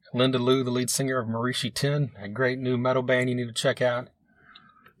Linda Lou, the lead singer of Marishi 10, a great new metal band you need to check out.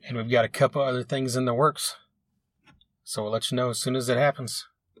 And we've got a couple other things in the works. So we'll let you know as soon as it happens.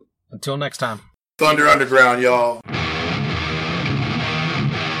 Until next time. Thunder Underground, y'all.